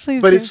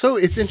but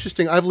it's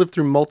interesting. I've lived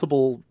through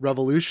multiple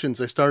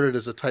revolutions. I started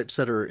as a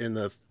typesetter in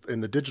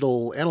the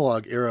digital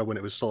analog era when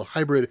it was still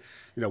hybrid.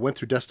 Went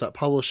through desktop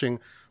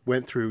publishing,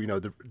 went through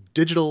the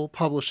digital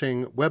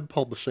publishing, web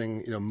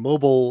publishing,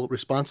 mobile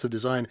responsive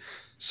design.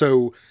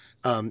 So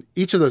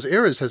each of those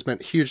eras has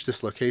meant huge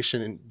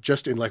dislocation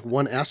in like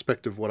one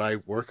aspect of what I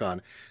work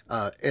on.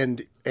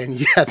 And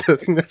yet the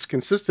thing that's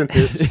consistent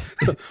is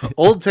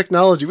old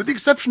technology, with the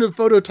exception of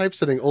photo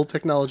typesetting, old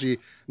technology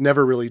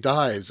never really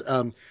dies.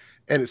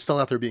 And it's still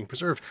out there being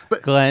preserved.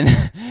 But Glenn,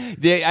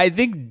 I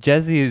think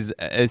Jessie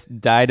has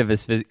died of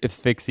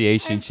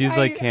asphyxiation. She's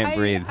can't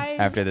breathe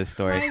after this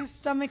story. My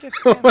stomach is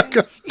cramping. Oh my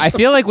God. I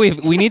feel like we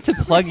need to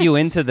plug you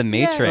into the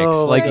Matrix.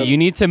 Yeah. You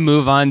need to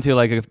move on to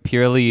like a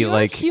purely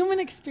human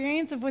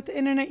experience of what the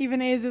internet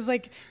even is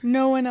like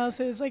no one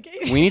else's. Like,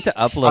 we need to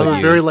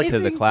upload you to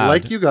the cloud.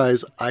 Like you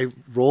guys, I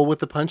roll with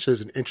the punches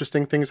and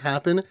interesting things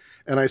happen,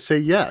 and I say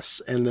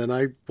yes, and then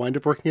I wind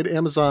up working at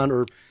Amazon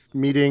or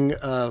meeting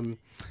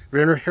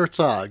Werner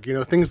Herzog,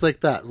 things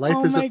like that.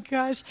 Life is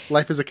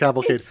a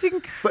cavalcade.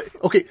 But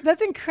okay,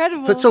 that's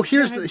incredible. But so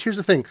here's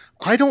the thing.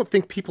 I don't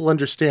think people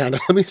understand.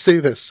 Let me say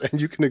this,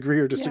 and you can agree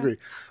or disagree.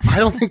 Yeah. I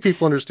don't think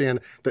people understand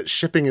that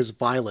shipping is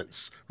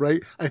violence,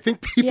 right? I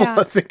think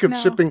people think of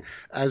shipping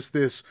as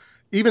this.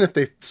 Even if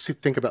they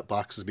think about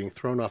boxes being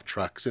thrown off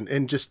trucks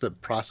and just the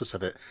process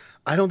of it,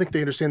 I don't think they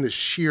understand the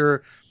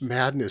sheer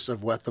madness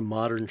of what the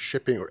modern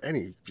shipping or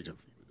any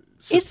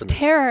it's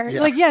terror.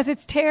 Yeah. Like, yes,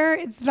 it's terror.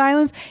 It's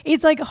violence.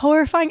 It's like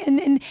horrifying.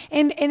 And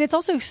it's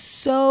also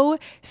so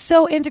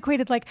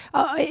antiquated. Like,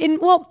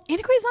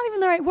 antiquated is not even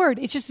the right word.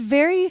 It's just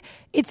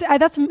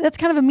that's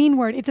kind of a mean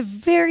word. It's a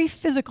very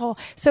physical.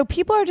 So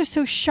people are just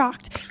so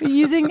shocked.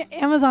 Using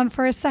Amazon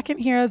for a second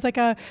here as like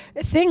a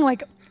thing,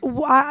 like,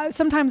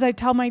 sometimes I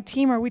tell my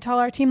team, or we tell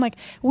our team, like,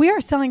 we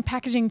are selling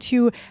packaging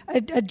to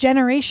a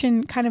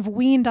generation kind of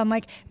weaned on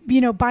like,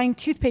 buying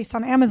toothpaste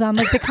on Amazon.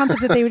 Like, the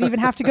concept that they would even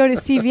have to go to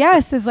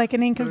CVS is like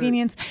an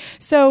inconvenience.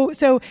 Right.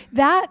 So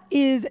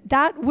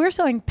that we're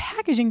selling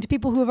packaging to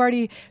people who have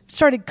already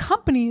started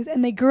companies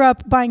and they grew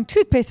up buying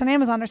toothpaste on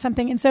Amazon or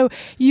something. And so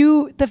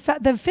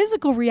the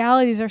physical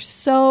realities are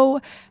so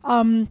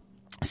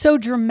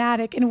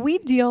dramatic, and we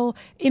deal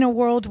in a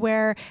world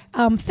where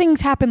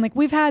things happen. Like,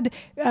 we've had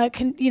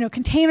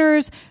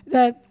containers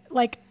that,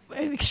 like,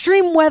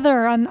 extreme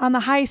weather on the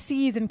high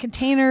seas, and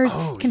containers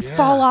can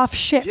fall off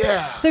ships.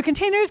 Yeah. So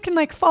containers can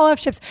like fall off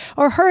ships,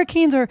 or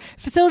hurricanes, or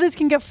facilities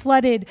can get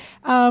flooded,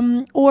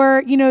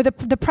 or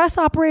the press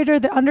operator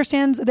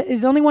that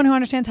is the only one who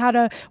understands how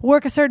to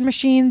work a certain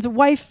machine's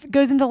wife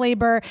goes into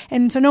labor,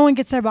 and so no one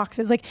gets their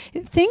boxes. Like,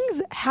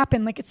 things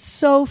happen. Like, it's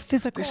so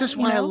physical. This is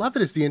why I love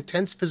it, is the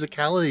intense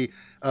physicality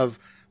of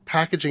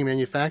packaging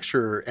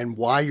manufacturer and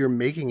why you're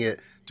making it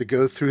to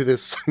go through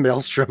this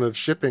maelstrom of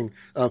shipping.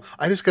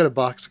 I just got a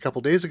box a couple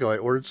days ago. I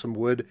ordered some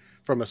wood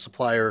from a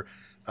supplier,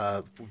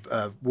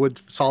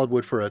 solid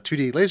wood for a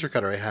 2D laser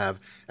cutter I have,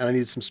 and I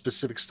need some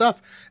specific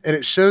stuff. And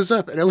it shows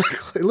up, and it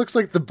looks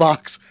like the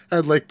box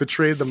had like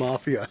betrayed the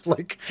mafia.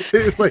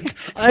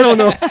 I don't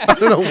know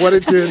what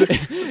it did,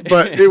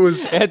 but it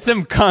was. It had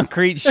some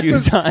concrete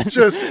shoes on.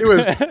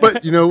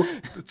 But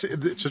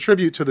to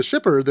tribute to the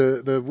shipper,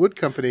 the wood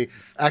company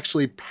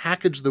actually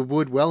packaged the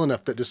wood well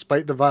enough that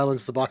despite the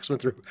violence the box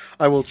went through,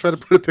 I will try to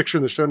put a picture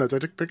in the show notes. I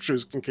took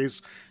pictures in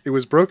case it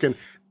was broken.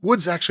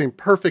 Wood's actually in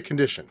perfect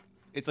condition.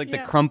 It's like the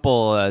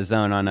crumple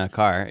zone on a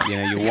car.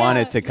 You want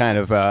it to kind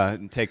of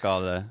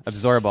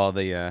absorb all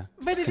the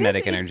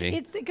kinetic energy.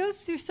 It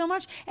goes through so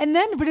much,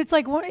 but it's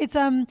like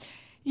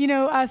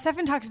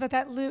Stephan talks about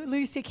that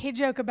Louis C.K.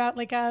 joke about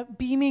like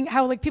beaming,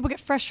 how like people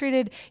get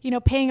frustrated,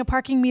 paying a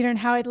parking meter and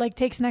how it like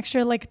takes an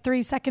extra like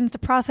 3 seconds to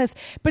process.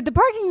 But the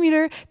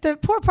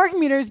poor parking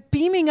meter is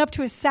beaming up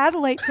to a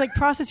satellite to like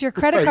process your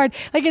credit card.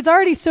 Like it's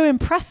already so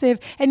impressive,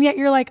 and yet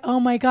you're like,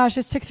 oh my gosh,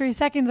 this took 3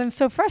 seconds. I'm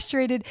so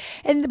frustrated.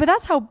 But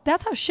that's how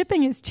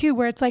shipping is too,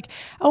 where it's like,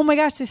 oh my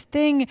gosh, this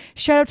thing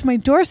showed up to my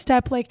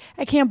doorstep. Like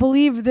I can't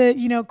believe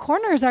the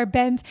corners are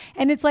bent,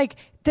 and it's like.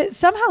 That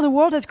somehow the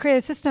world has created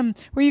a system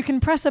where you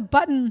can press a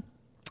button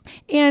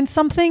and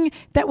something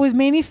that was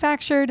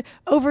manufactured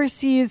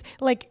overseas,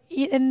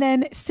 and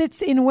then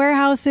sits in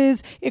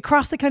warehouses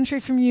across the country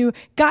from you,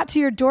 got to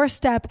your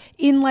doorstep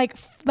in like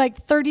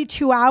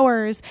 32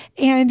 hours,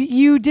 and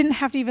you didn't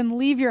have to even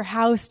leave your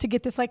house to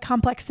get this like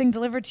complex thing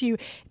delivered to you.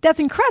 That's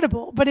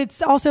incredible. But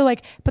it's also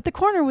but the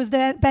corner was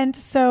bent,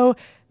 so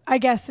I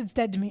guess it's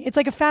dead to me. It's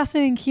like a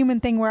fascinating human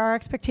thing where our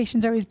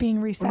expectations are always being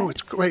reset. Oh, no,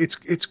 it's great.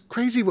 It's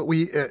crazy what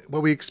we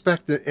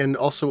expect and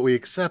also what we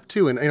accept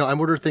too. And I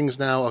order things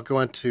now. I'll go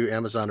onto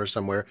Amazon or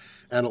somewhere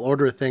and I'll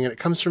order a thing and it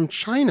comes from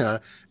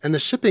China and the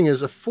shipping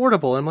is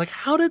affordable. I'm like,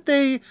 how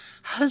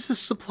does this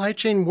supply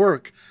chain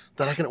work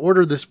that I can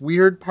order this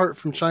weird part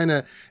from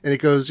China and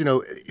it goes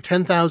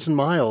 10,000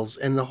 miles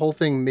and the whole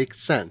thing makes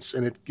sense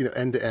and it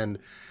end to end.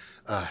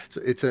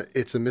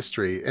 It's a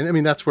mystery. And I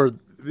mean that's where.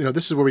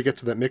 This is where we get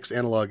to that mixed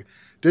analog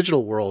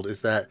digital world,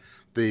 is that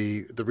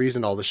the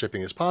reason all the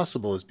shipping is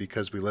possible is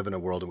because we live in a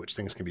world in which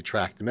things can be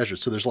tracked and measured.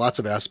 So there's lots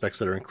of aspects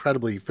that are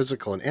incredibly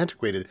physical and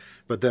antiquated,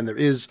 but then there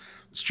is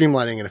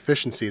streamlining and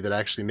efficiency that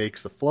actually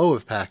makes the flow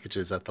of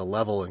packages at the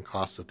level and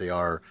cost that they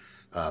are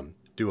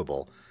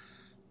doable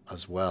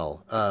as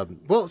well.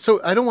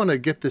 So I don't want to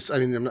get this. I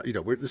mean, I'm not,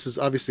 this is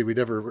obviously these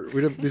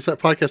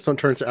podcasts don't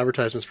turn to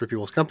advertisements for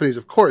people's companies,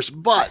 of course,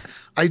 but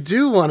I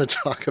do want to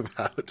talk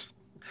about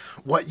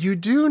what you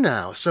do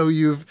now. So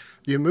you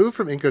moved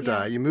from Ango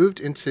Dye, you moved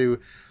into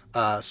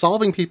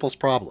solving people's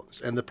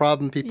problems, and the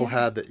problem people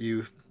had that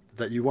you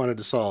wanted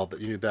to solve, that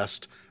you knew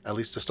best, at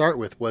least to start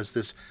with, was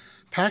this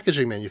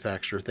packaging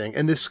manufacturer thing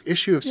and this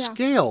issue of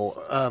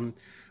scale,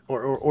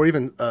 or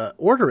even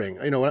ordering.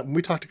 When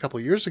we talked a couple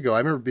of years ago, I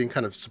remember being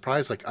kind of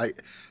surprised. Like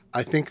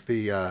I think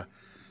the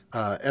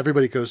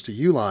everybody goes to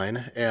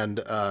Uline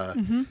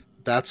and.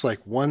 That's like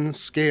one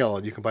scale,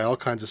 and you can buy all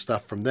kinds of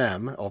stuff from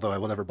them. Although I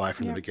will never buy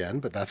from them again,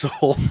 but that's a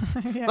whole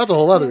that's a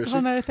whole other issue. That's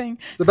another thing.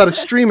 It's about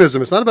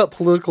extremism. It's not about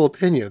political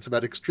opinion. It's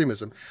about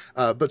extremism.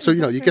 But so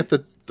you get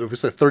the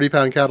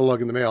 30-pound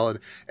catalog in the mail,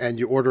 and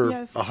you order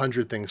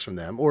 100 things from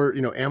them. Or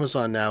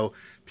Amazon now,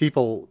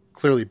 people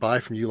clearly buy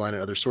from Uline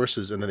and other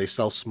sources, and then they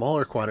sell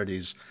smaller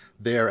quantities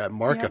there at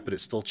markup, but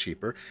it's still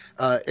cheaper.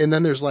 And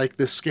then there's like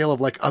this scale of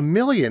like 1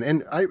 million.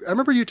 And I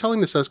remember you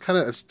telling this.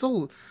 I've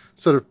still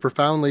sort of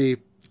profoundly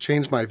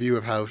changed my view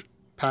of how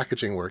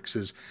packaging works.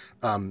 Is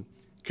can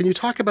you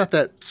talk about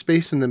that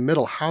space in the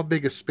middle, how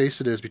big a space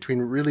it is between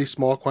really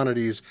small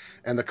quantities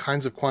and the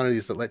kinds of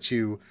quantities that let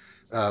you,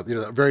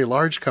 that very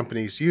large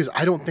companies use?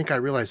 I don't think I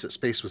realized that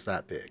space was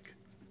that big.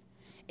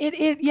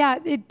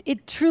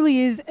 It truly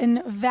is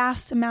a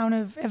vast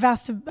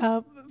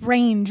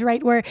range,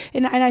 right? Where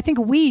and I think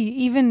we,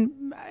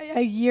 even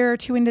a year or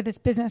two into this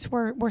business,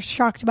 we're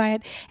shocked by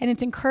it, and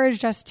it's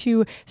encouraged us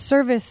to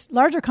service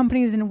larger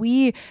companies than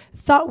we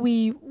thought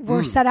we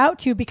were set out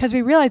to, because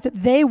we realized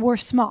that they were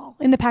small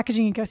in the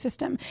packaging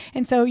ecosystem.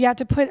 And so,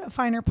 to put a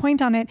finer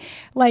point on it,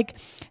 like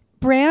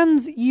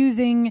brands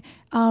using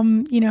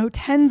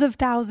tens of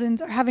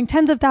thousands or having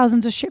tens of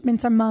thousands of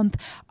shipments a month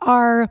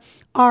are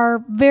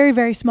very,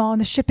 very small in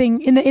the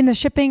shipping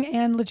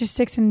and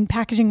logistics and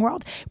packaging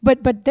world.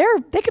 But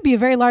they could be a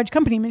very large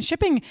company. I mean,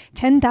 shipping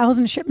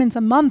 10,000 shipments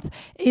a month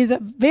is a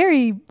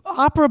very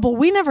operable.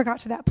 We never got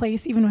to that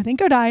place, even with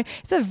Ango Dye.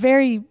 It's a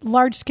very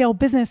large scale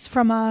business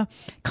from a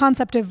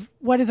concept of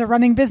what is a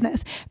running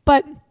business.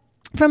 But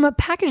from a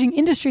packaging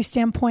industry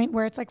standpoint,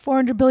 where it's like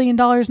 $400 billion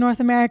North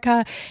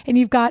America, and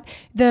you've got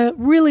the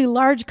really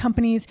large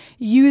companies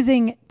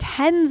using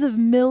tens of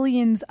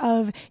millions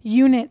of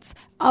units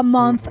a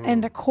month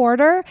and a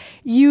quarter,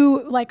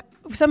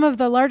 some of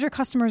the larger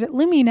customers at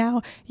Lumi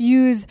now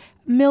use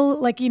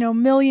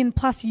million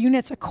plus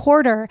units a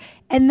quarter,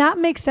 and that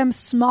makes them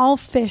small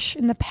fish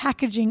in the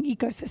packaging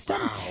ecosystem.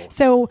 Wow.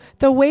 So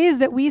the ways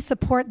that we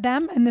support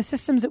them and the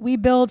systems that we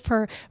build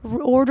for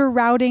order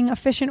routing,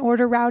 efficient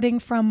order routing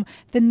from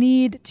the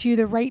need to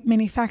the right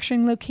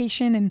manufacturing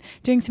location, and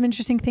doing some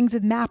interesting things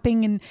with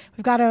mapping, and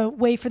we've got a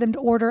way for them to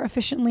order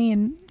efficiently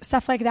and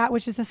stuff like that,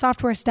 which is the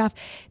software stuff.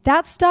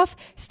 That stuff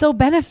still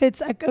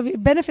benefits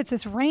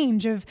this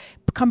range of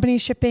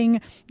companies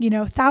shipping,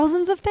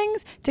 thousands of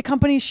things to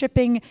companies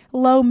shipping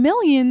low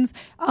millions,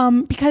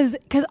 because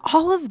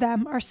all of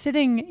them are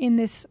sitting in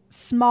this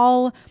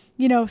small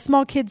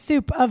kid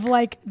soup of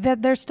like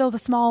that. They're still the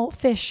small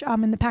fish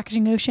in the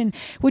packaging ocean,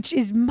 which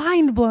is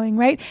mind blowing,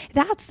 right?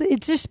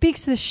 It just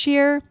speaks to the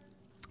sheer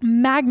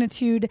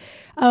magnitude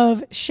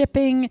of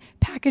shipping,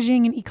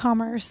 packaging, and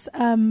e-commerce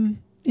in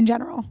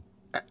general.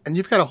 And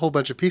you've got a whole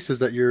bunch of pieces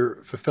that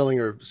you're fulfilling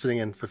or sitting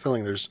in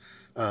fulfilling. There's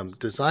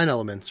design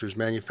elements, there's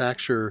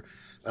manufacture,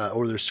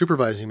 or there's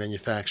supervising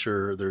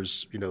manufacture,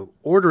 there's,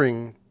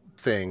 ordering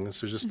things,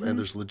 there's just, and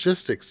there's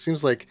logistics.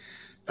 Seems like,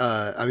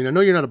 I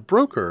know you're not a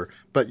broker,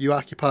 but you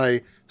occupy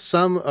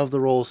some of the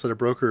roles that a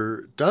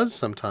broker does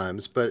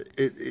sometimes, but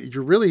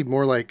you're really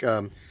more like,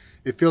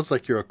 it feels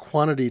like you're a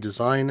quantity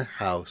design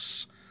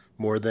house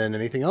more than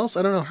anything else.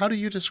 I don't know. How do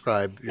you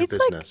describe your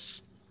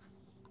business?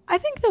 I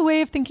think the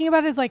way of thinking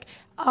about it is like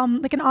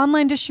an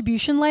online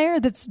distribution layer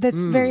that's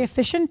very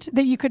efficient,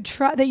 that you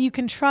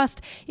can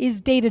trust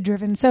is data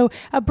driven. So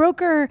a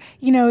broker,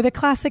 the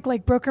classic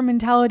like broker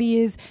mentality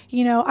is,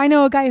 I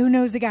know a guy who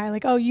knows a guy.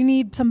 Like, oh, you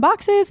need some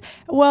boxes?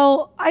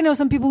 Well, I know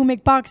some people who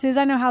make boxes.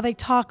 I know how they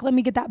talk. Let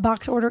me get that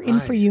box order in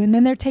for you, and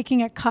then they're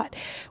taking a cut.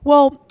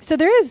 Well, so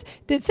there is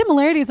the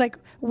similarities. Like,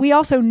 we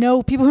also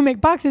know people who make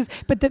boxes,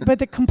 but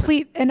the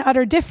complete and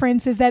utter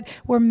difference is that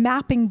we're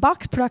mapping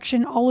box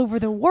production all over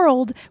the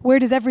world. Where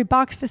does every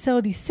box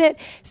facility sit?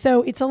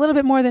 So it's a little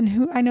bit more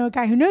than I know a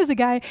guy who knows a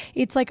guy.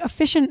 It's like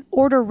efficient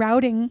order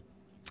routing.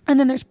 And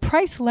then there's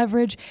price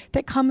leverage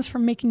that comes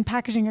from making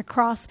packaging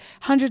across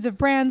hundreds of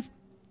brands.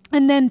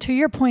 And then to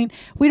your point,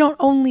 we don't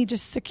only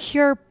just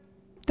secure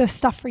the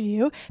stuff for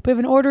you, but we have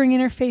an ordering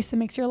interface that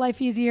makes your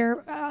life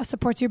easier,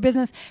 supports your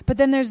business. But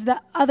then there's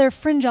the other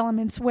fringe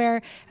elements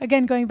where,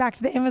 again, going back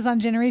to the Amazon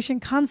generation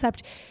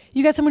concept,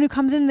 you got someone who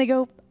comes in and they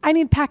go, I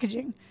need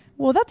packaging.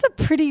 Well, that's a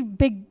pretty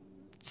big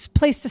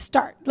place to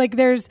start. Like,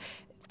 there's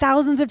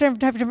thousands of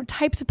different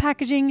types of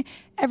packaging.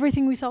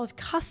 Everything we sell is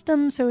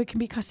custom, so it can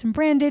be custom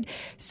branded.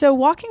 So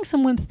walking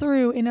someone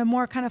through in a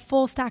more kind of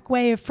full stack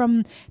way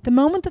from the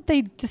moment that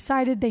they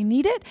decided they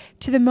need it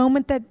to the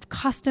moment that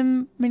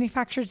custom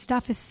manufactured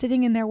stuff is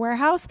sitting in their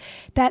warehouse,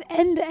 that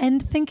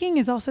end-to-end thinking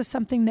is also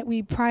something that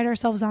we pride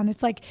ourselves on.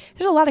 It's like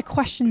there's a lot of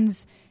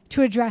questions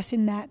to address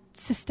in that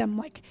system.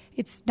 Like,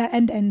 it's that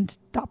end-to-end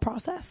thought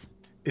process.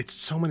 It's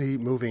so many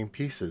moving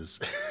pieces.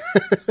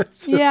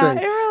 It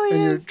really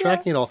and you're is.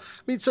 tracking it all.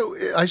 I mean, so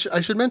I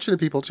should mention to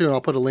people too, and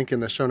I'll put a link in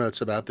the show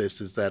notes about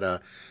this, is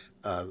that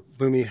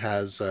Lumi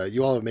has,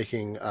 you all are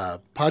making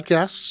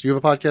podcasts. You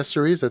have a podcast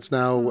series that's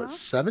now,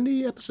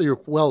 70 episodes? You're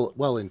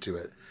well into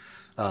it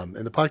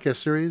in the podcast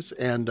series.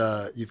 And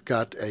you've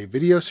got a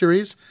video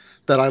series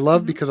that I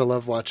love because I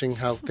love watching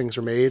how things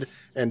are made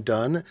and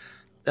done.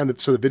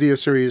 And so the video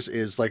series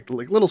is like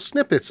little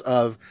snippets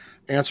of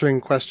answering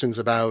questions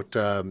about,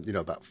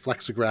 about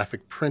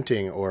flexographic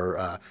printing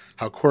or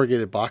how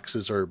corrugated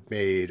boxes are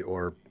made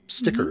or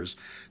stickers.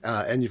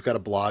 And you've got a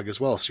blog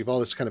as well. So you have all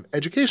this kind of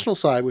educational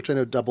side, which I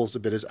know doubles a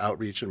bit as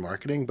outreach and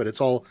marketing, but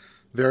it's all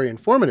very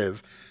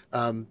informative.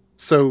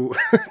 So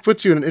it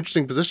puts you in an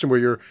interesting position where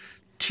you're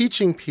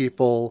teaching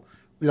people.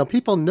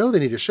 People know they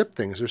need to ship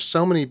things. There's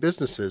so many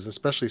businesses,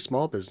 especially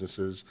small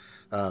businesses,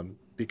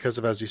 because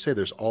of, as you say,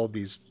 there's all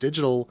these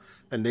digital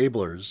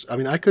enablers. I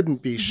mean, I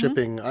couldn't be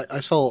shipping. I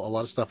sell a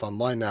lot of stuff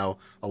online now,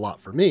 a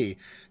lot for me.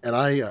 And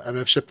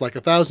I've shipped like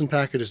 1,000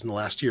 packages in the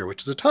last year,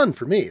 which is a ton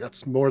for me.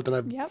 That's more than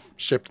I've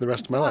shipped in the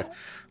rest of my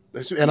life.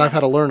 And I've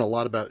had to learn a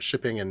lot about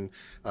shipping and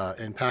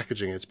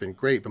packaging. It's been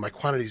great, but my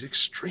quantity is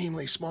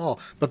extremely small.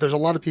 But there's a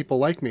lot of people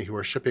like me who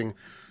are shipping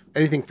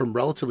anything from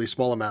relatively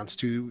small amounts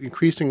to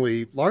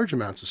increasingly large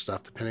amounts of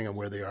stuff, depending on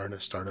where they are in a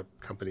startup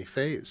company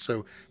phase.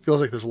 So it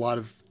feels like there's a lot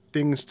of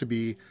things to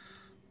be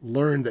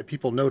learned that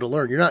people know to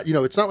learn. You're not,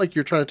 it's not like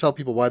you're trying to tell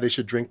people why they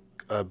should drink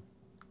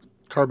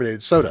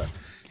carbonated soda.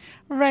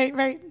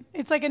 Right.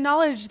 It's like a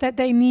knowledge that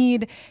they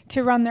need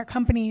to run their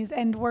companies,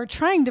 and we're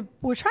trying to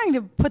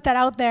put that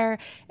out there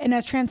in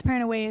as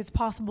transparent a way as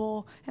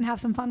possible and have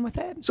some fun with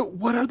it. So,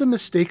 what are the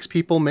mistakes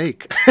people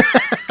make?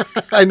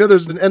 I know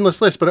there's an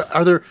endless list, but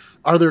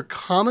are there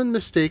common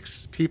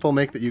mistakes people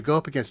make that you go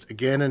up against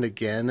again and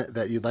again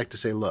that you'd like to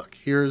say, look,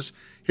 here's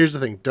the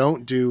thing,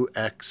 don't do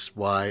X,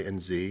 Y,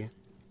 and Z?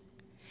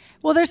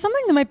 Well, there's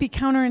something that might be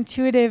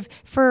counterintuitive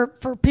for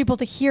people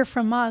to hear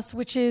from us,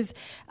 which is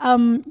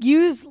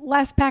use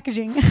less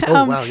packaging.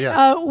 Wow,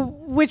 yeah.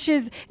 Which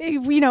is,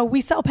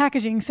 we sell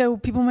packaging, so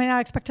people might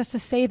not expect us to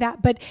say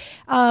that. But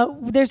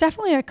there's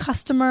definitely a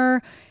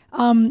customer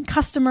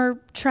customer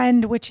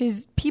trend, which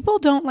is people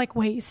don't like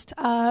waste,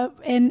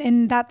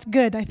 and that's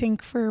good, I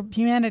think, for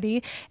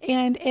humanity.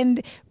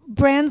 And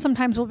brands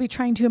sometimes will be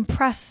trying to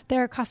impress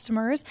their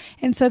customers,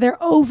 and so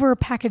they're over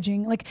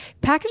packaging. Like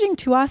packaging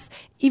to us,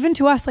 even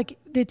to us, like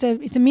it's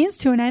a means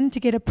to an end to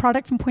get a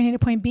product from point A to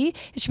point B.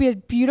 It should be as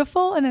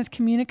beautiful and as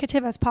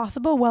communicative as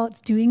possible while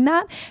it's doing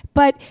that.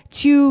 But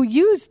to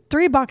use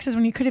 3 boxes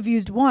when you could have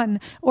used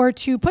 1, or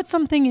to put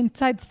something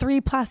inside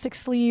 3 plastic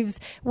sleeves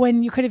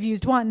when you could have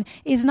used 1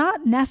 is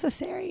not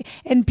necessary.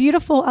 And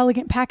beautiful,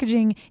 elegant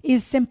packaging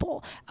is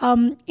simple.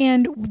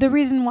 And the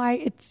reason why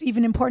it's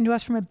even important to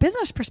us from a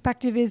business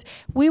perspective is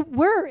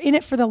we're in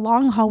it for the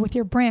long haul with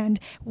your brand.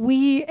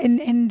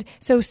 And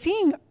so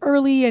seeing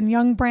early and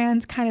young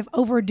brands kind of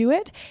overdo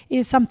it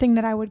is something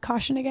that I would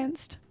caution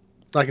against.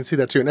 I can see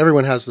that too. And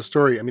everyone has the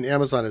story. I mean,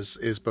 Amazon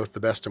is both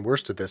the best and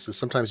worst at this. Is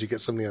sometimes you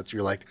get something that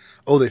you're like,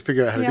 oh, they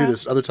figured out how to do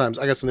this. Other times,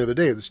 I got something the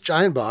other day, this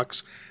giant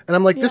box, and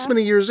I'm like this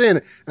many years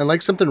in, and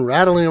like something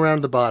rattling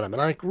around the bottom.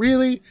 And I'm like,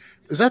 really?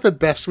 Is that the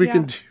best we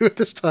can do at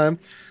this time?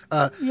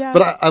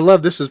 But I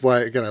love, this is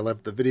why, again, I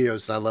love the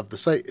videos and I love the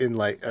site in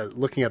like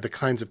looking at the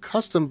kinds of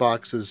custom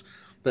boxes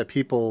that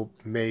people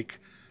make.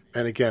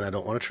 And again, I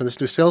don't want to turn this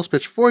into a sales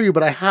pitch for you,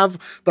 but I've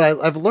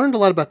learned a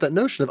lot about that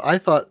notion of, I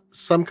thought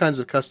some kinds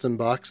of custom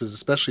boxes,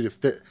 especially to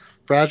fit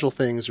fragile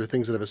things or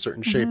things that have a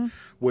certain shape,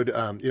 would,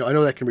 I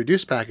know that can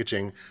reduce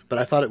packaging, but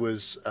I thought it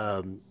was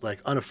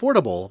like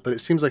unaffordable. But it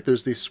seems like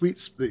there's these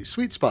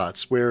sweet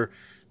spots where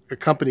a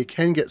company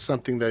can get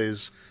something that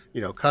is,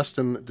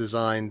 custom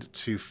designed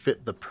to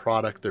fit the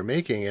product they're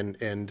making.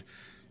 And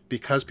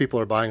because people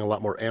are buying a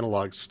lot more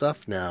analog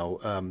stuff now,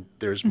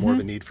 there's more of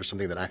a need for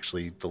something that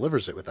actually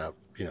delivers it without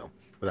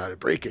it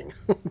breaking,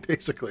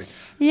 basically.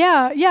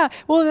 Yeah.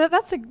 Well,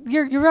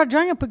 you're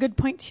drawing up a good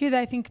point too that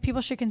I think people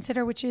should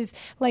consider, which is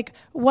like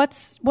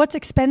what's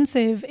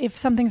expensive if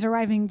something's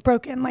arriving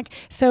broken. Like,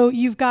 so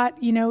you've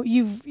got,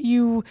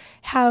 you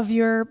have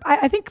your,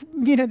 I think,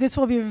 this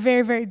will be a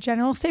very, very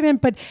general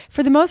statement, but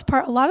for the most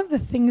part, a lot of the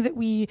things that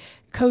we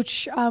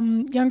coach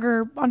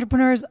younger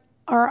entrepreneurs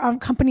or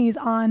companies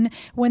on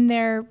when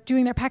they're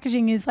doing their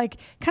packaging is like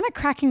kind of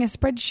cracking a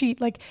spreadsheet.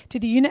 Like, do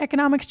the unit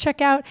economics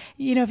check out?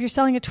 If you're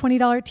selling a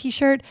 $20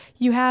 t-shirt,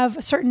 you have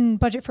a certain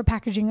budget for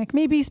packaging. Like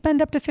maybe spend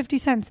up to 50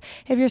 cents.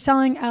 If you're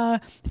selling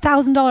a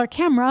 $1,000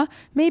 camera,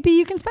 maybe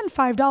you can spend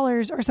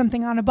 $5 or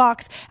something on a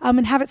box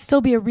and have it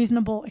still be a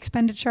reasonable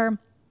expenditure.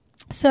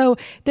 So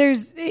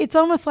it's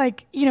almost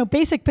like,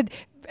 basic, but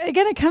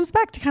again, it comes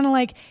back to kind of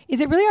like, is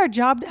it really our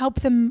job to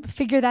help them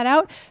figure that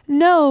out?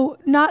 No,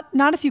 not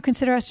if you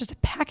consider us just a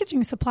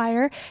packaging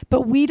supplier,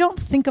 but we don't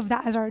think of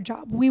that as our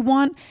job. We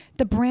want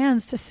the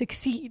brands to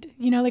succeed.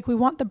 We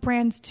want the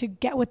brands to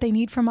get what they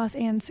need from us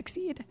and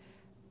succeed.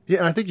 Yeah,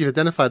 and I think you've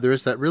identified there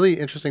is that really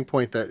interesting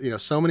point that,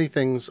 so many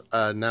things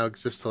now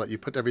exist to let you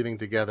put everything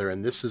together.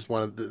 And this is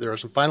there are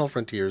some final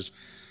frontiers,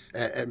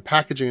 and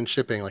packaging and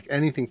shipping, like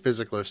anything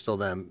physical, are still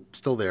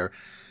there.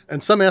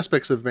 And some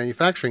aspects of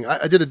manufacturing,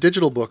 I did a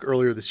digital book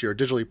earlier this year, a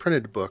digitally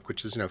printed book,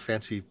 which is,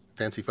 fancy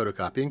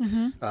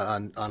photocopying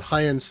on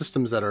high-end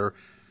systems that are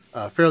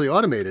fairly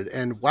automated.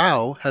 And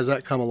wow, has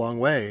that come a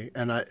long way.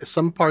 And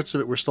some parts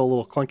of it were still a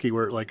little clunky,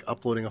 where like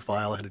uploading a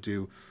file, I had to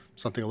do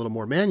something a little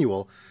more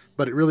manual.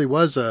 But it really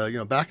was,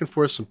 back and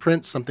forth, some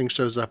prints, something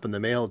shows up in the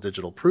mail,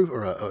 digital proof,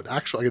 or I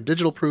get a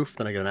digital proof,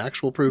 then I get an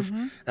actual proof,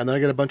 and then I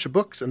get a bunch of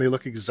books, and they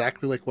look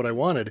exactly like what I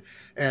wanted.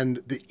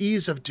 And the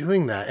ease of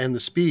doing that and the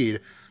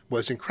speed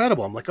was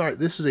incredible. I'm like, all right,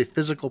 this is a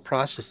physical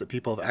process that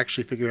people have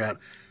actually figured out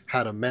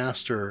how to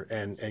master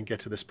and get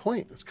to this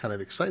point. It's kind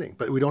of exciting.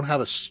 But we don't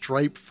have a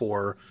stripe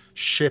for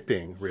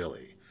shipping,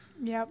 really.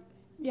 Yep.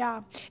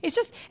 Yeah, it's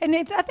just, and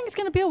I think it's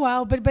going to be a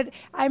while, but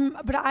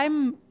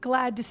I'm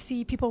glad to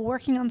see people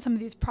working on some of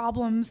these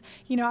problems.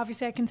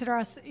 Obviously I consider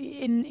us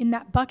in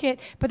that bucket,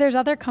 but there's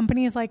other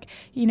companies like,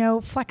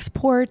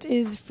 Flexport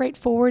is freight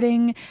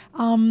forwarding,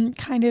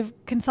 kind of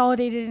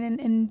consolidated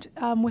and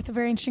with a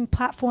very interesting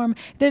platform.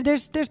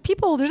 There's other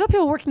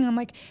people working on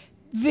like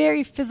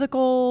very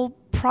physical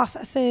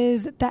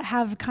processes that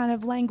have kind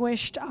of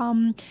languished,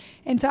 and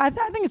so I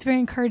think it's very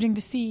encouraging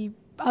to see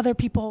other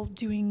people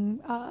doing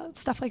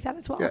stuff like that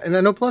as well. Yeah, and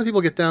I know a lot of people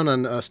get down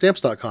on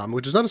Stamps.com,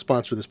 which is not a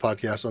sponsor of this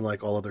podcast,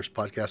 unlike all other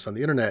podcasts on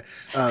the internet.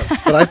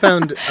 But I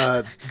found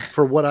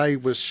for what I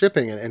was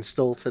shipping, and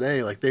still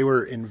today, like they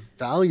were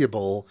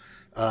invaluable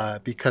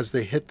because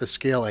they hit the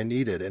scale I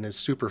needed, and it's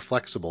super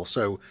flexible.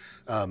 So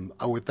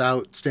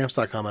without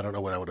Stamps.com, I don't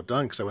know what I would have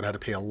done, because I would have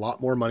had to pay a lot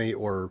more money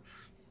or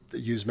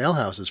use mail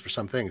houses for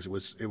some things. It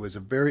was a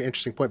very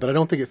interesting point, but I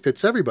don't think it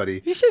fits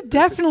everybody. You should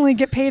definitely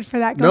get paid for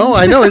that. No,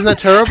 I know. Isn't that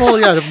terrible?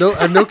 Yeah, I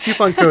have no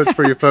coupon codes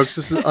for you folks.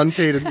 This is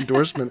unpaid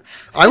endorsement.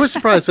 I was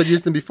surprised. I'd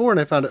used them before and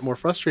I found it more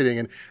frustrating.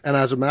 And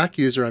as a Mac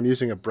user, I'm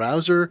using a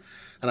browser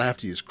and I have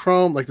to use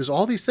Chrome. Like there's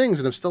all these things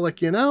and I'm still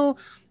like,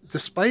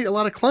 despite a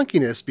lot of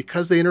clunkiness,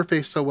 because they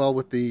interface so well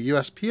with the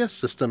USPS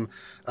system,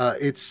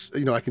 it's,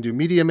 I can do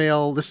media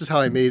mail. This is how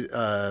I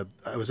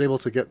was able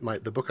to get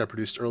the book I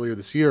produced earlier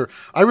this year.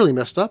 I really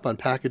messed up on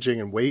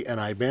packaging and weight, and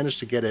I managed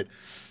to get it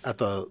at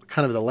the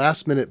kind of the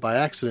last minute by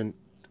accident,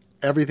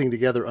 everything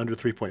together under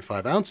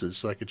 3.5 ounces,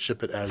 so I could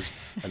ship it as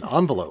an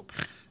envelope.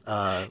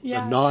 A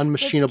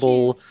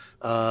non-machinable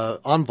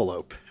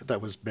envelope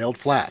that was mailed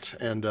flat,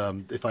 and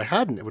if I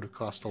hadn't, it would have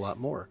cost a lot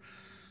more.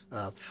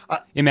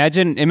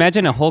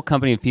 Imagine a whole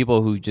company of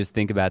people who just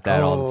think about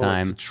that all the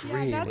time. It's a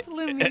dream. Yeah, that's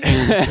Lumi.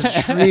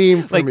 It's a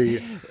dream for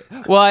me.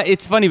 Well,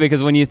 it's funny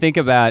because when you think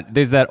about,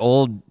 there's that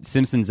old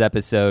Simpsons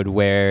episode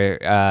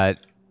where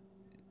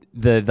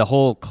the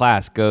whole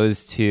class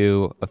goes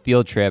to a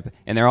field trip,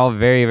 and they're all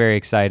very, very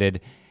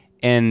excited.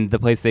 And the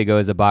place they go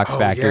is a box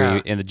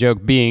factory, and the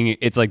joke being,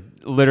 it's like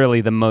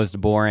literally the most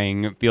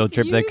boring field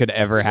trip that could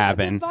ever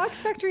happen. The box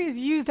factory is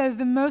used as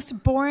the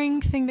most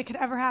boring thing that could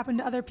ever happen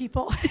to other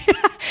people.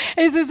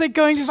 Is this like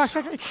going to the box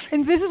factory?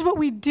 And this is what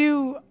we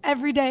do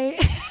every day.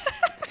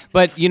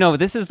 But,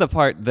 this is the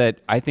part that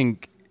I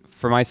think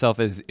for myself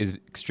is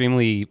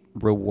extremely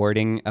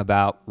rewarding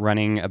about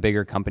running a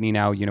bigger company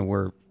now.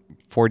 We're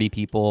 40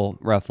 people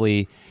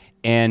roughly.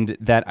 And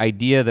that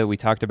idea that we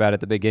talked about at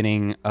the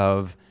beginning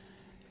of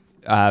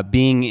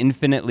being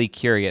infinitely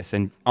curious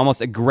and almost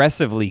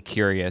aggressively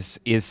curious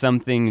is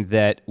something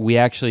that we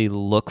actually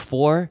look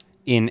for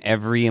in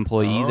every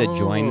employee that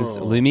joins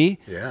Lumi.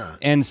 Yeah.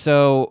 And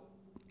so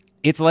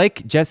it's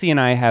like Jesse and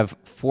I have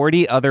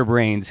 40 other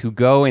brains who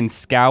go and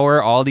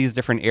scour all these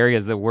different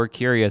areas that we're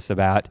curious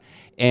about.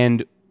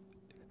 And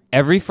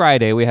every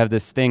Friday we have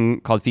this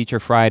thing called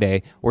Feature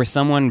Friday where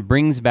someone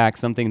brings back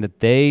something that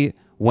they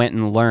went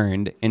and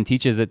learned and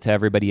teaches it to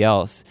everybody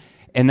else.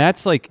 And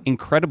that's like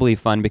incredibly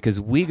fun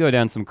because we go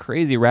down some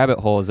crazy rabbit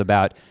holes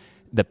about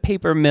the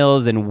paper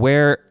mills and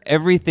where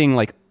everything,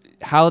 like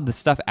how the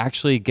stuff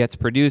actually gets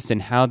produced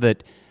and how the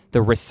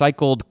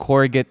recycled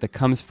corrugate that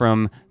comes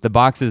from the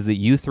boxes that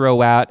you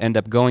throw out end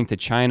up going to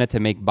China to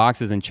make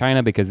boxes in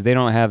China because they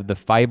don't have the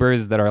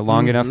fibers that are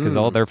long enough because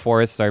all their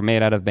forests are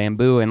made out of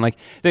bamboo. And like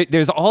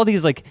there's all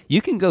these, like,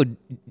 you can go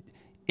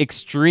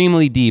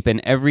extremely deep in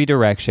every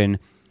direction.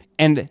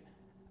 And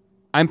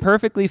I'm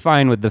perfectly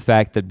fine with the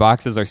fact that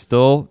boxes are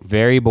still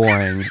very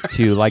boring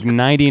to like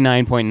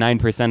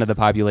 99.9% of the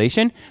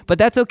population, but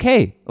that's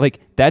okay.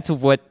 Like, that's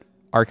what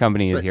our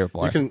company is here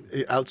for. You can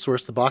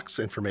outsource the box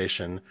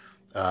information.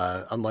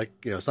 Unlike,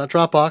 it's not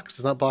Dropbox,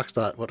 it's not Box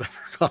dot whatever.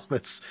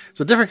 It's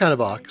a different kind of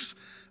box.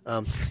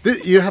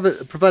 You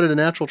have provided a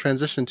natural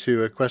transition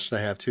to a question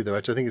I have too, though,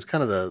 which I think is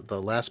kind of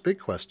the last big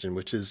question,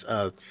 which is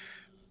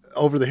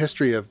over the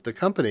history of the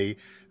company,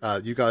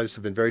 you guys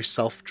have been very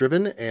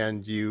self-driven,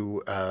 and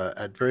you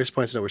at various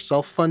points were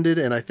self-funded.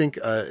 And I think,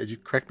 you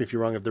correct me if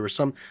you're wrong, if there was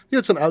you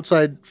had some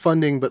outside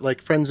funding, but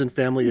like friends and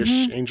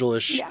family-ish,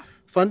 angel-ish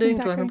funding.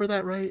 Exactly. Do I remember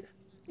that right?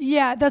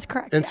 Yeah, that's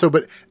correct. And so,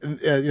 but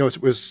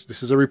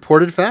this is a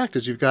reported fact,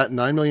 is you've got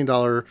 $9 million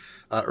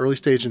early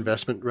stage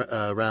investment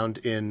round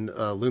in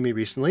Lumi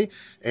recently,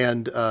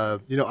 and I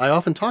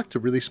often talk to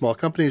really small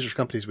companies or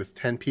companies with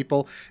 10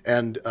 people,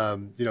 and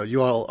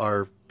you all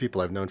are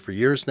people I've known for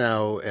years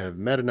now and have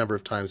met a number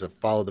of times. I've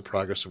followed the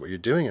progress of what you're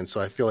doing, and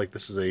so I feel like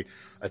this is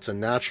it's a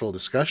natural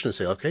discussion to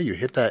say, okay, you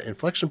hit that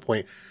inflection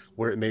point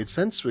where it made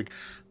sense. Like,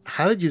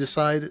 how did you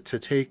decide to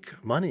take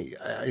money?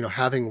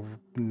 Having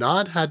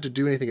not had to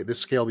do anything at this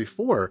scale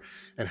before,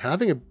 and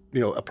having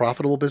a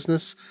profitable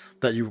business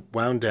that you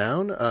wound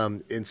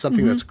down in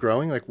something that's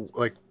growing.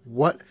 Like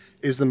what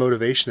is the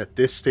motivation at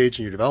this stage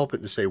in your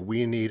development to say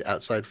we need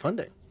outside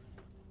funding?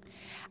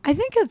 I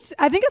think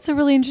it's a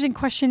really interesting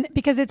question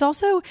because it's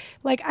also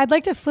like I'd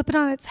like to flip it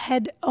on its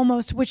head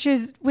almost, which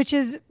is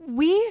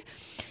we.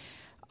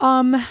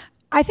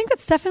 I think that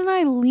Stephan and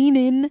I lean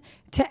in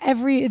to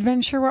every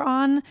adventure we're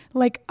on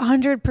like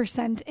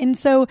 100%. And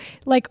so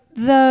like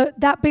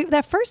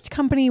that first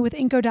company with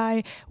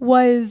Ango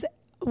was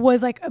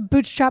like a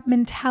bootstrap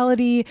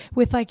mentality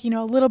with like, a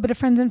little bit of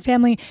friends and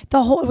family,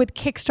 with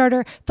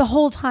Kickstarter the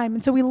whole time.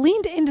 And so we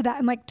leaned into that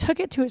and like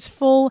took it to its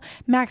full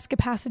max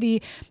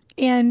capacity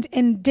and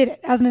did it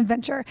as an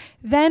adventure.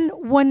 Then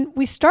when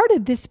we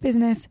started this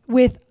business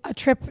with a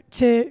trip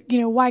to,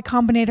 Y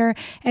Combinator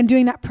and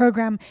doing that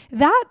program,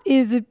 that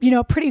is,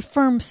 a pretty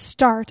firm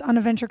start on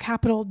a venture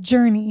capital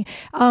journey.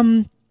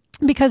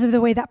 Because of the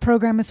way that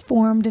program is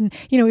formed, and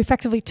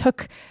effectively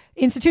took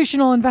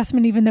institutional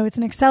investment, even though it's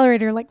an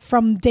accelerator, like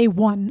from day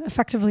one,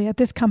 effectively at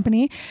this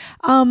company.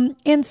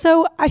 And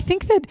so I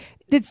think that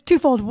it's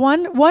twofold.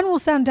 One will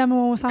sound dumb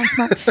and one will sound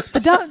smart.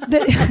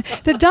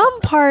 The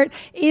dumb part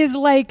is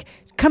like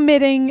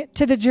committing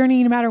to the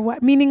journey no matter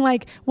what. Meaning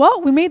like,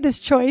 well, we made this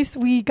choice.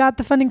 We got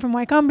the funding from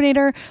Y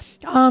Combinator.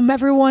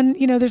 Everyone,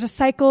 there's a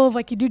cycle of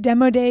like you do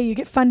demo day, you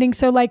get funding.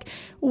 So like,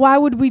 why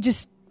would we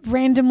just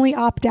randomly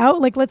opt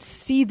out? Like, let's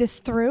see this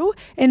through.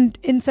 And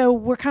so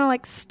we're kind of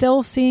like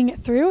still seeing it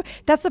through.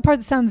 That's the part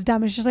that sounds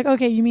dumb. It's just like,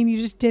 okay, you mean you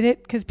just did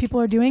it because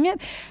people are doing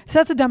it? So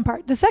that's the dumb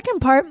part. The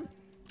second part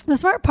The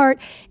smart part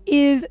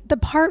is the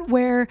part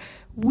where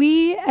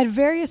we, at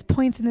various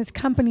points in this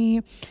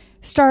company,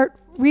 start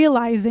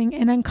realizing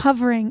and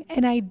uncovering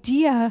an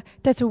idea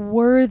that's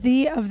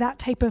worthy of that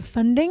type of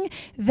funding,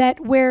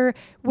 that where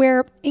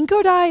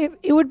Inkodai,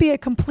 it would be a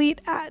complete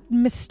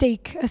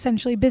mistake,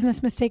 essentially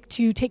business mistake,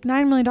 to take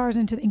 $9 million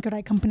into the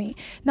Inkodai company.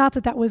 Not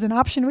that that was an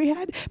option we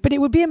had, but it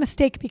would be a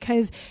mistake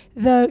because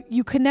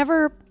you could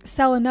never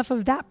sell enough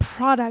of that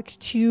product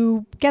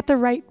to get the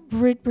right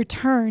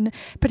return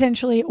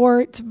potentially,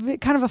 or it's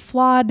kind of a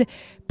flawed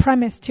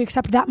premise to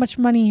accept that much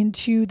money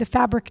into the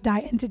fabric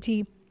dye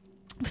entity.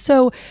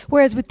 So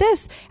whereas with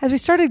this, as we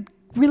started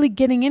really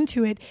getting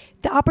into it,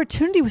 the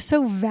opportunity was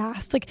so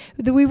vast. Like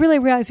we really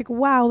realized, like,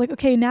 wow, like,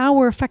 okay, now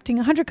we're affecting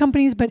 100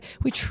 companies, but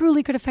we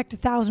truly could affect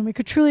 1,000. We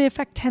could truly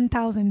affect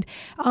 10,000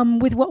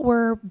 with what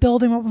we're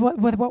building,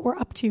 with what we're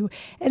up to.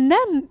 And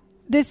then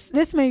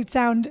this may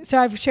sound, so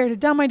I've shared a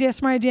dumb idea,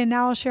 smart idea, and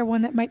now I'll share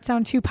one that might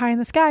sound too pie in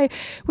the sky,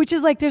 which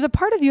is like, there's a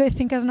part of you, I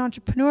think, as an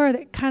entrepreneur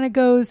that kind of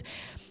goes,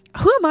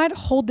 who am I to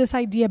hold this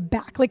idea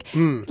back?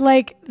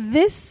 Like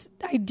this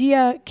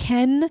idea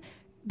can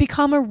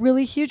become a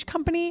really huge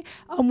company.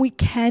 We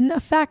can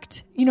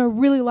affect, a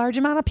really large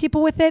amount of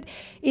people with it.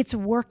 It's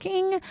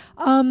working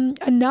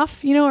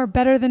enough, or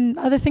better than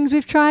other things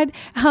we've tried.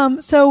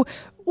 So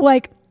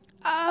like,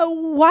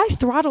 why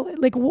throttle it?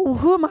 Like,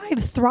 who am I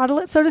to throttle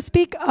it, so to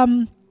speak?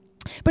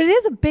 But it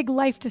is a big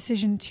life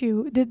decision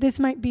too. This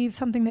might be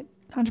something that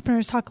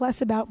entrepreneurs talk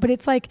less about, but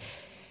it's like,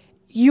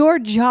 your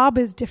job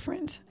is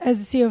different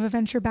as a CEO of a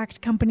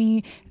venture-backed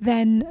company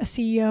than a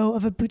CEO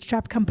of a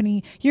bootstrap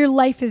company. Your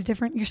life is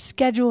different. Your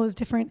schedule is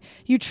different.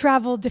 You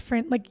travel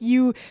different. Like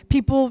you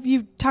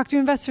talk to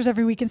investors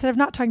every week instead of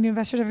not talking to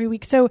investors every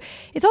week. So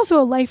it's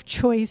also a life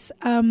choice.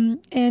 But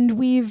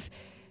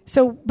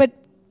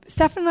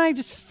Stephan and I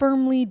just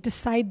firmly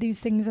decide these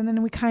things, and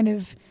then we kind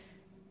of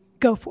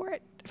go for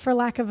it, for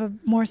lack of a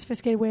more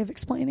sophisticated way of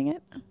explaining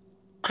it.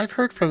 I've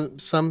heard from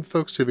some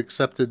folks who've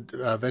accepted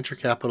venture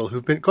capital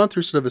who've gone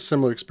through sort of a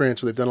similar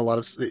experience where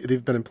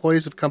they've been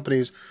employees of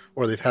companies,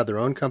 or they've had their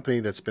own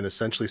company that's been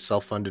essentially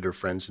self-funded or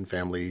friends and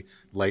family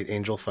light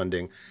angel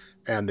funding,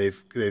 and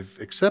they've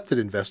accepted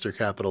investor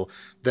capital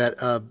that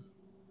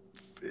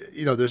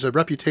there's a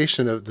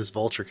reputation of this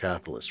vulture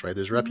capitalist, right?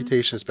 There's a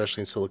reputation,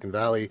 especially in Silicon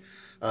Valley,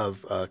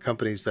 of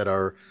companies that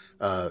are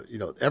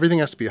everything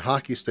has to be a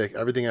hockey stick,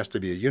 everything has to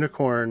be a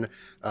unicorn.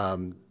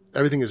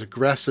 Everything is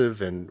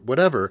aggressive and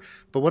whatever.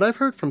 But what I've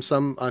heard from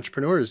some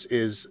entrepreneurs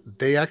is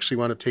they actually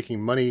wound up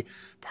taking money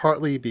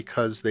partly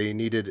because they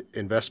needed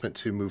investment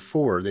to move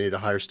forward. They needed to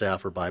hire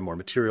staff or buy more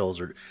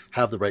materials or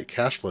have the right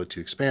cash flow to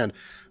expand.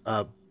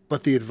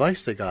 But the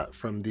advice they got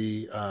from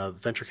the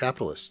venture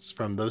capitalists,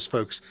 from those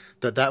folks,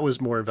 that was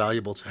more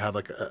valuable to have.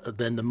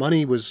 Then the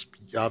money was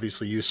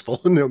obviously useful.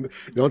 You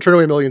don't turn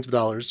away millions of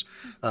dollars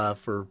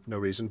for no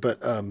reason.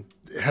 But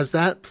has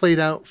that played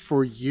out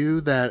for you,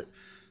 that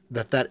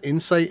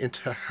insight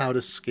into how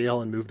to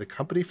scale and move the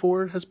company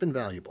forward has been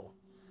valuable?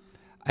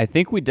 I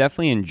think we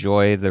definitely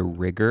enjoy the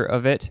rigor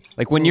of it.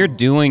 Like when you're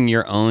doing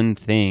your own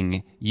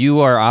thing, you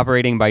are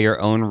operating by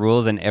your own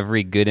rules in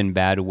every good and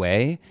bad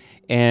way.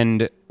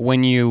 And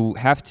when you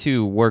have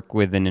to work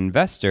with an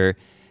investor,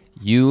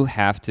 you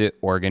have to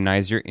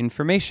organize your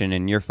information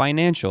and your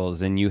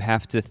financials, and you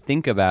have to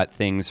think about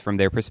things from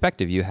their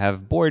perspective. You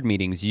have board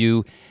meetings.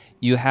 You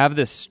have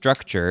this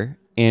structure.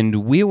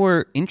 And we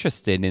were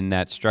interested in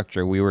that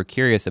structure. We were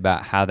curious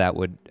about how that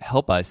would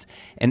help us.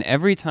 And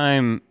every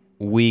time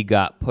we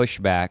got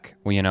pushback,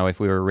 if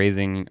we were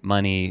raising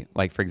money,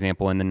 like for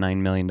example, in the $9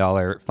 million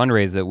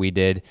fundraise that we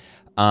did,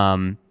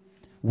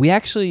 we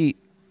actually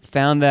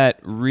found that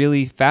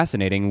really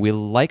fascinating. We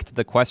liked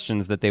the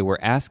questions that they were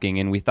asking,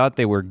 and we thought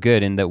they were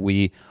good, and that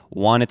we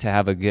wanted to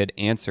have a good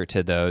answer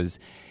to those.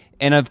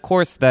 And of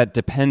course, that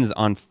depends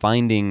on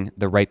finding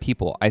the right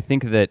people. I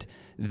think that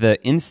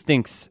the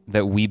instincts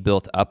that we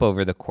built up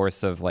over the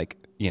course of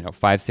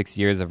 5-6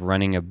 years of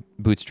running a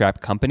bootstrap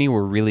company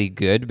were really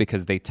good,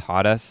 because they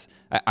taught us.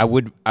 I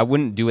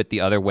wouldn't do it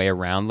the other way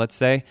around. Let's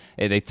say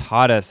they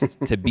taught us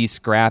to be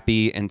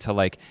scrappy and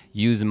to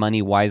use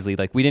money wisely.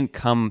 Like we didn't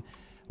come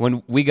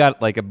when we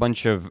got a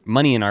bunch of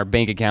money in our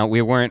bank account.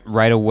 We weren't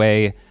right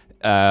away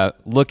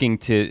looking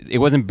to. It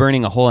wasn't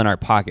burning a hole in our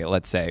pocket.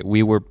 Let's say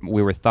we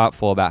were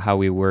thoughtful about how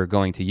we were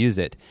going to use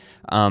it.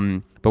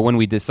 But when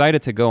we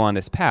decided to go on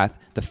this path,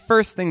 the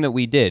first thing that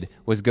we did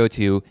was go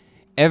to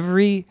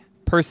every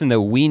person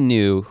that we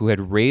knew who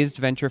had raised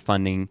venture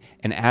funding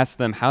and ask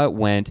them how it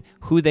went,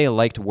 who they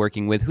liked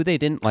working with, who they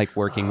didn't like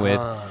working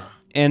with.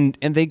 And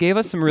they gave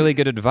us some really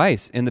good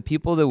advice. And the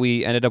people that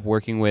we ended up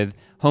working with,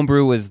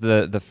 Homebrew was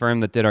the firm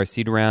that did our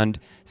seed round.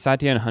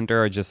 Satya and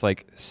Hunter are just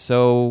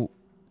so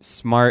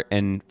smart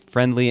and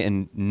friendly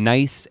and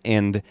nice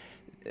and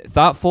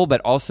thoughtful,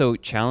 but also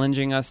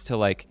challenging us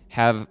to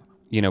have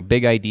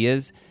big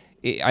ideas.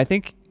 I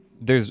think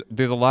there's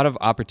a lot of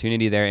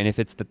opportunity there, and if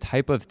it's the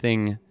type of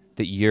thing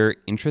that you're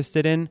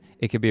interested in,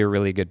 it could be a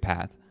really good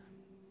path.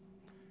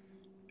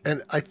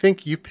 And I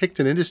think you picked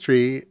an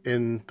industry,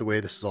 in the way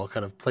this is all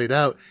kind of played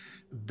out,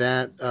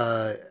 that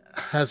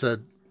has a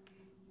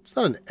it's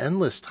not an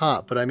endless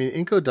top, but I mean,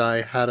 Inco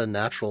Dye had a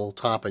natural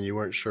top, and you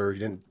weren't sure. You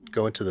didn't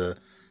go into the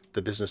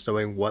business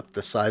knowing what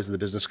the size of the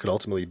business could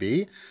ultimately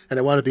be, and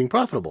it wound up being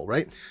profitable,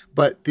 right?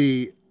 But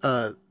the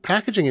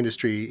packaging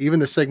industry, even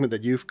the segment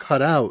that you've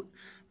cut out,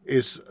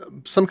 is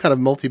some kind of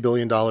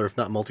multi-billion dollar, if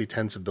not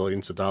multi-tens of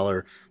billions of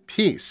dollar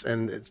piece.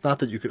 And it's not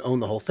that you could own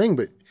the whole thing,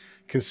 but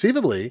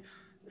conceivably,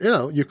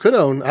 you could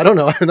own, I don't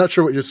know, I'm not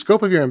sure what your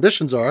scope of your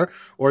ambitions are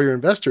or your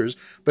investors,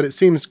 but it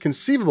seems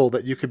conceivable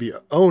that you could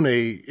own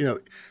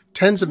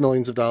tens of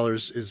millions of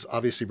dollars is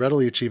obviously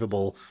readily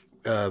achievable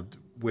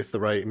with the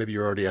right, maybe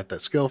you're already at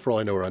that scale, for all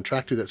I know, we're on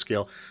track to that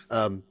scale.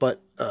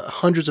 But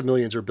hundreds of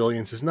millions or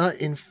billions is not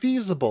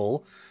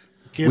infeasible.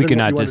 We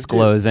cannot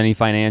disclose any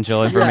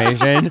financial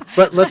information. Yes.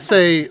 But let's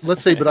say,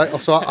 but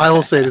I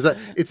will say is that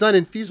it's not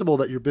infeasible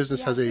that your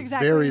business has a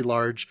very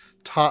large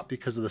top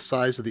because of the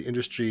size of the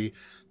industry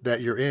that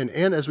you're in.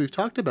 And as we've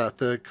talked about,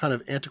 the kind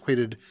of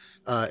antiquated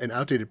and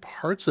outdated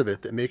parts of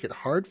it that make it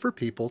hard for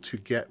people to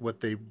get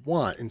what they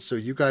want. And so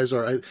you guys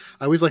are, I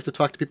always like to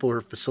talk to people who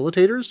are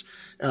facilitators.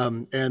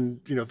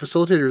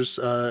 Facilitators,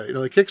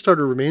 like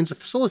Kickstarter remains a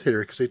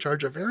facilitator because they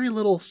charge a very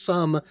little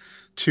sum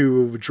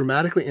to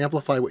dramatically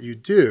amplify what you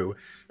do.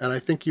 And I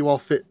think you all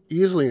fit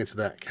easily into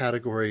that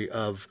category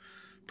of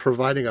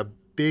providing a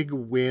big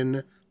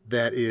win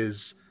that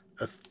is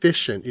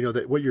efficient.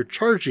 That what you're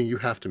charging, you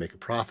have to make a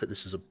profit.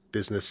 This is a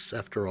business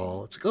after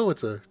all. It's like,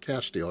 it's a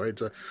cash deal, right?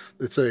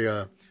 This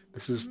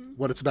is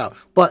what it's about.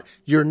 But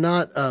you're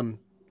not,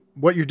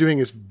 what you're doing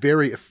is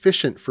very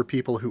efficient for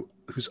people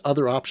whose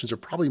other options are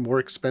probably more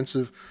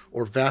expensive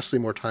or vastly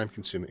more time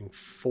consuming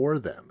for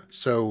them.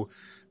 So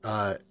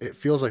it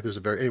feels like there's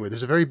a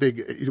very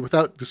big,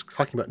 without just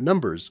talking about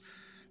numbers,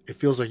 it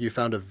feels like you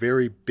found a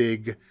very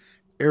big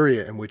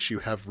area in which you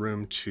have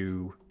room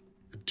to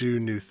do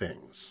new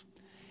things.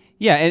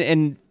 Yeah,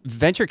 and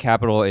venture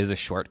capital is a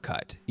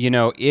shortcut.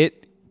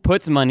 It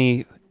puts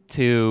money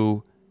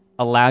to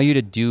allow you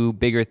to do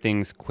bigger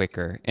things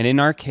quicker. And in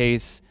our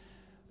case,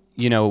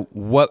 and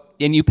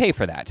you pay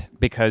for that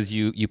because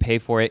you pay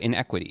for it in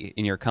equity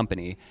in your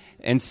company.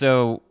 And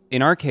so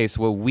in our case,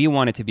 what we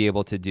wanted to be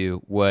able to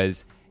do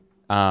was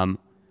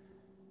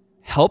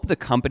help the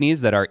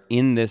companies that are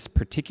in this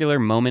particular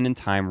moment in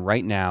time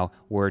right now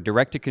where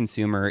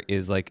direct-to-consumer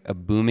is like a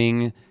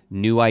booming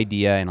new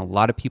idea and a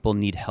lot of people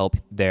need help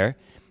there.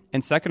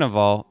 And second of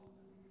all,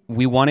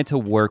 we wanted to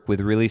work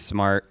with really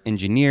smart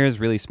engineers,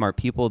 really smart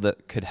people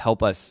that could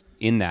help us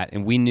in that.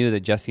 And we knew that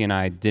Jesse and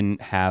I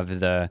didn't have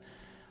the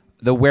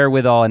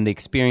wherewithal and the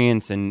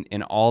experience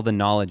and all the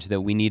knowledge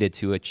that we needed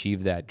to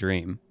achieve that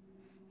dream.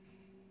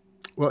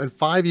 Well, in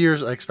 5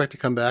 years, I expect to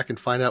come back and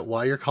find out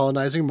why you're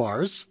colonizing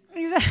Mars.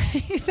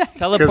 Exactly.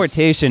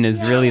 Teleportation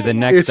is really the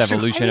next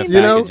evolution of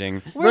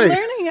packaging. We're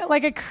learning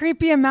like a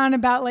creepy amount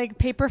about like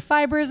paper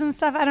fibers and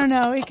stuff. I don't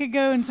know. It could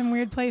go in some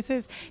weird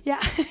places.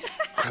 Yeah.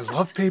 I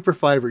love paper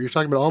fiber. You're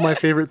talking about all my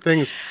favorite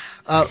things.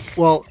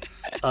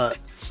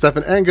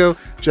 Stephan Ango,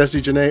 Jesse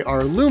Genet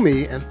are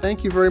Lumi, and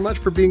thank you very much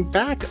for being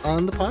back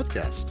on the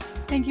podcast.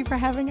 Thank you for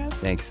having us.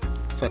 Thanks.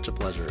 Such a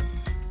pleasure.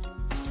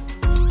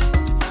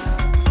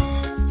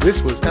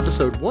 This was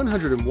episode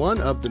 101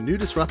 of The New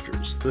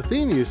Disruptors. The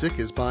theme music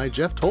is by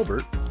Jeff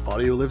Tolbert,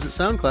 audio lives at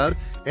SoundCloud,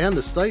 and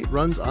the site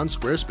runs on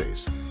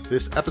Squarespace.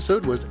 This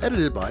episode was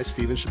edited by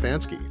Steven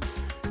Shapansky.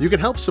 You can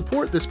help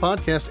support this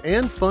podcast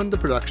and fund the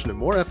production of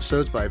more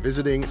episodes by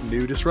visiting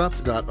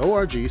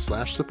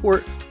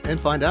newdisrupt.org/support and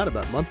find out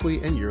about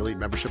monthly and yearly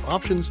membership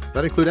options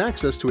that include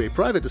access to a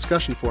private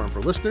discussion forum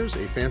for listeners,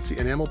 a fancy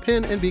enamel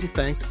pin, and being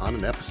thanked on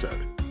an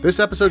episode. This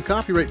episode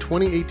copyright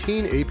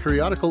 2018, A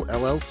Periodical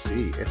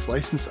LLC. It's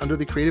licensed under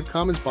the Creative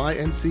Commons by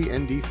NC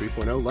ND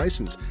 3.0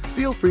 license.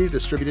 Feel free to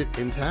distribute it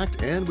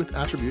intact and with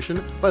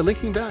attribution by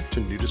linking back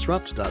to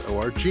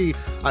newdisrupt.org.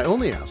 I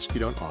only ask you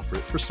don't offer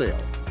it for sale.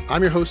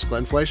 I'm your host,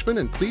 Glenn Fleischman,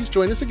 and please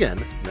join us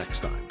again next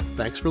time.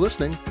 Thanks for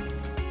listening.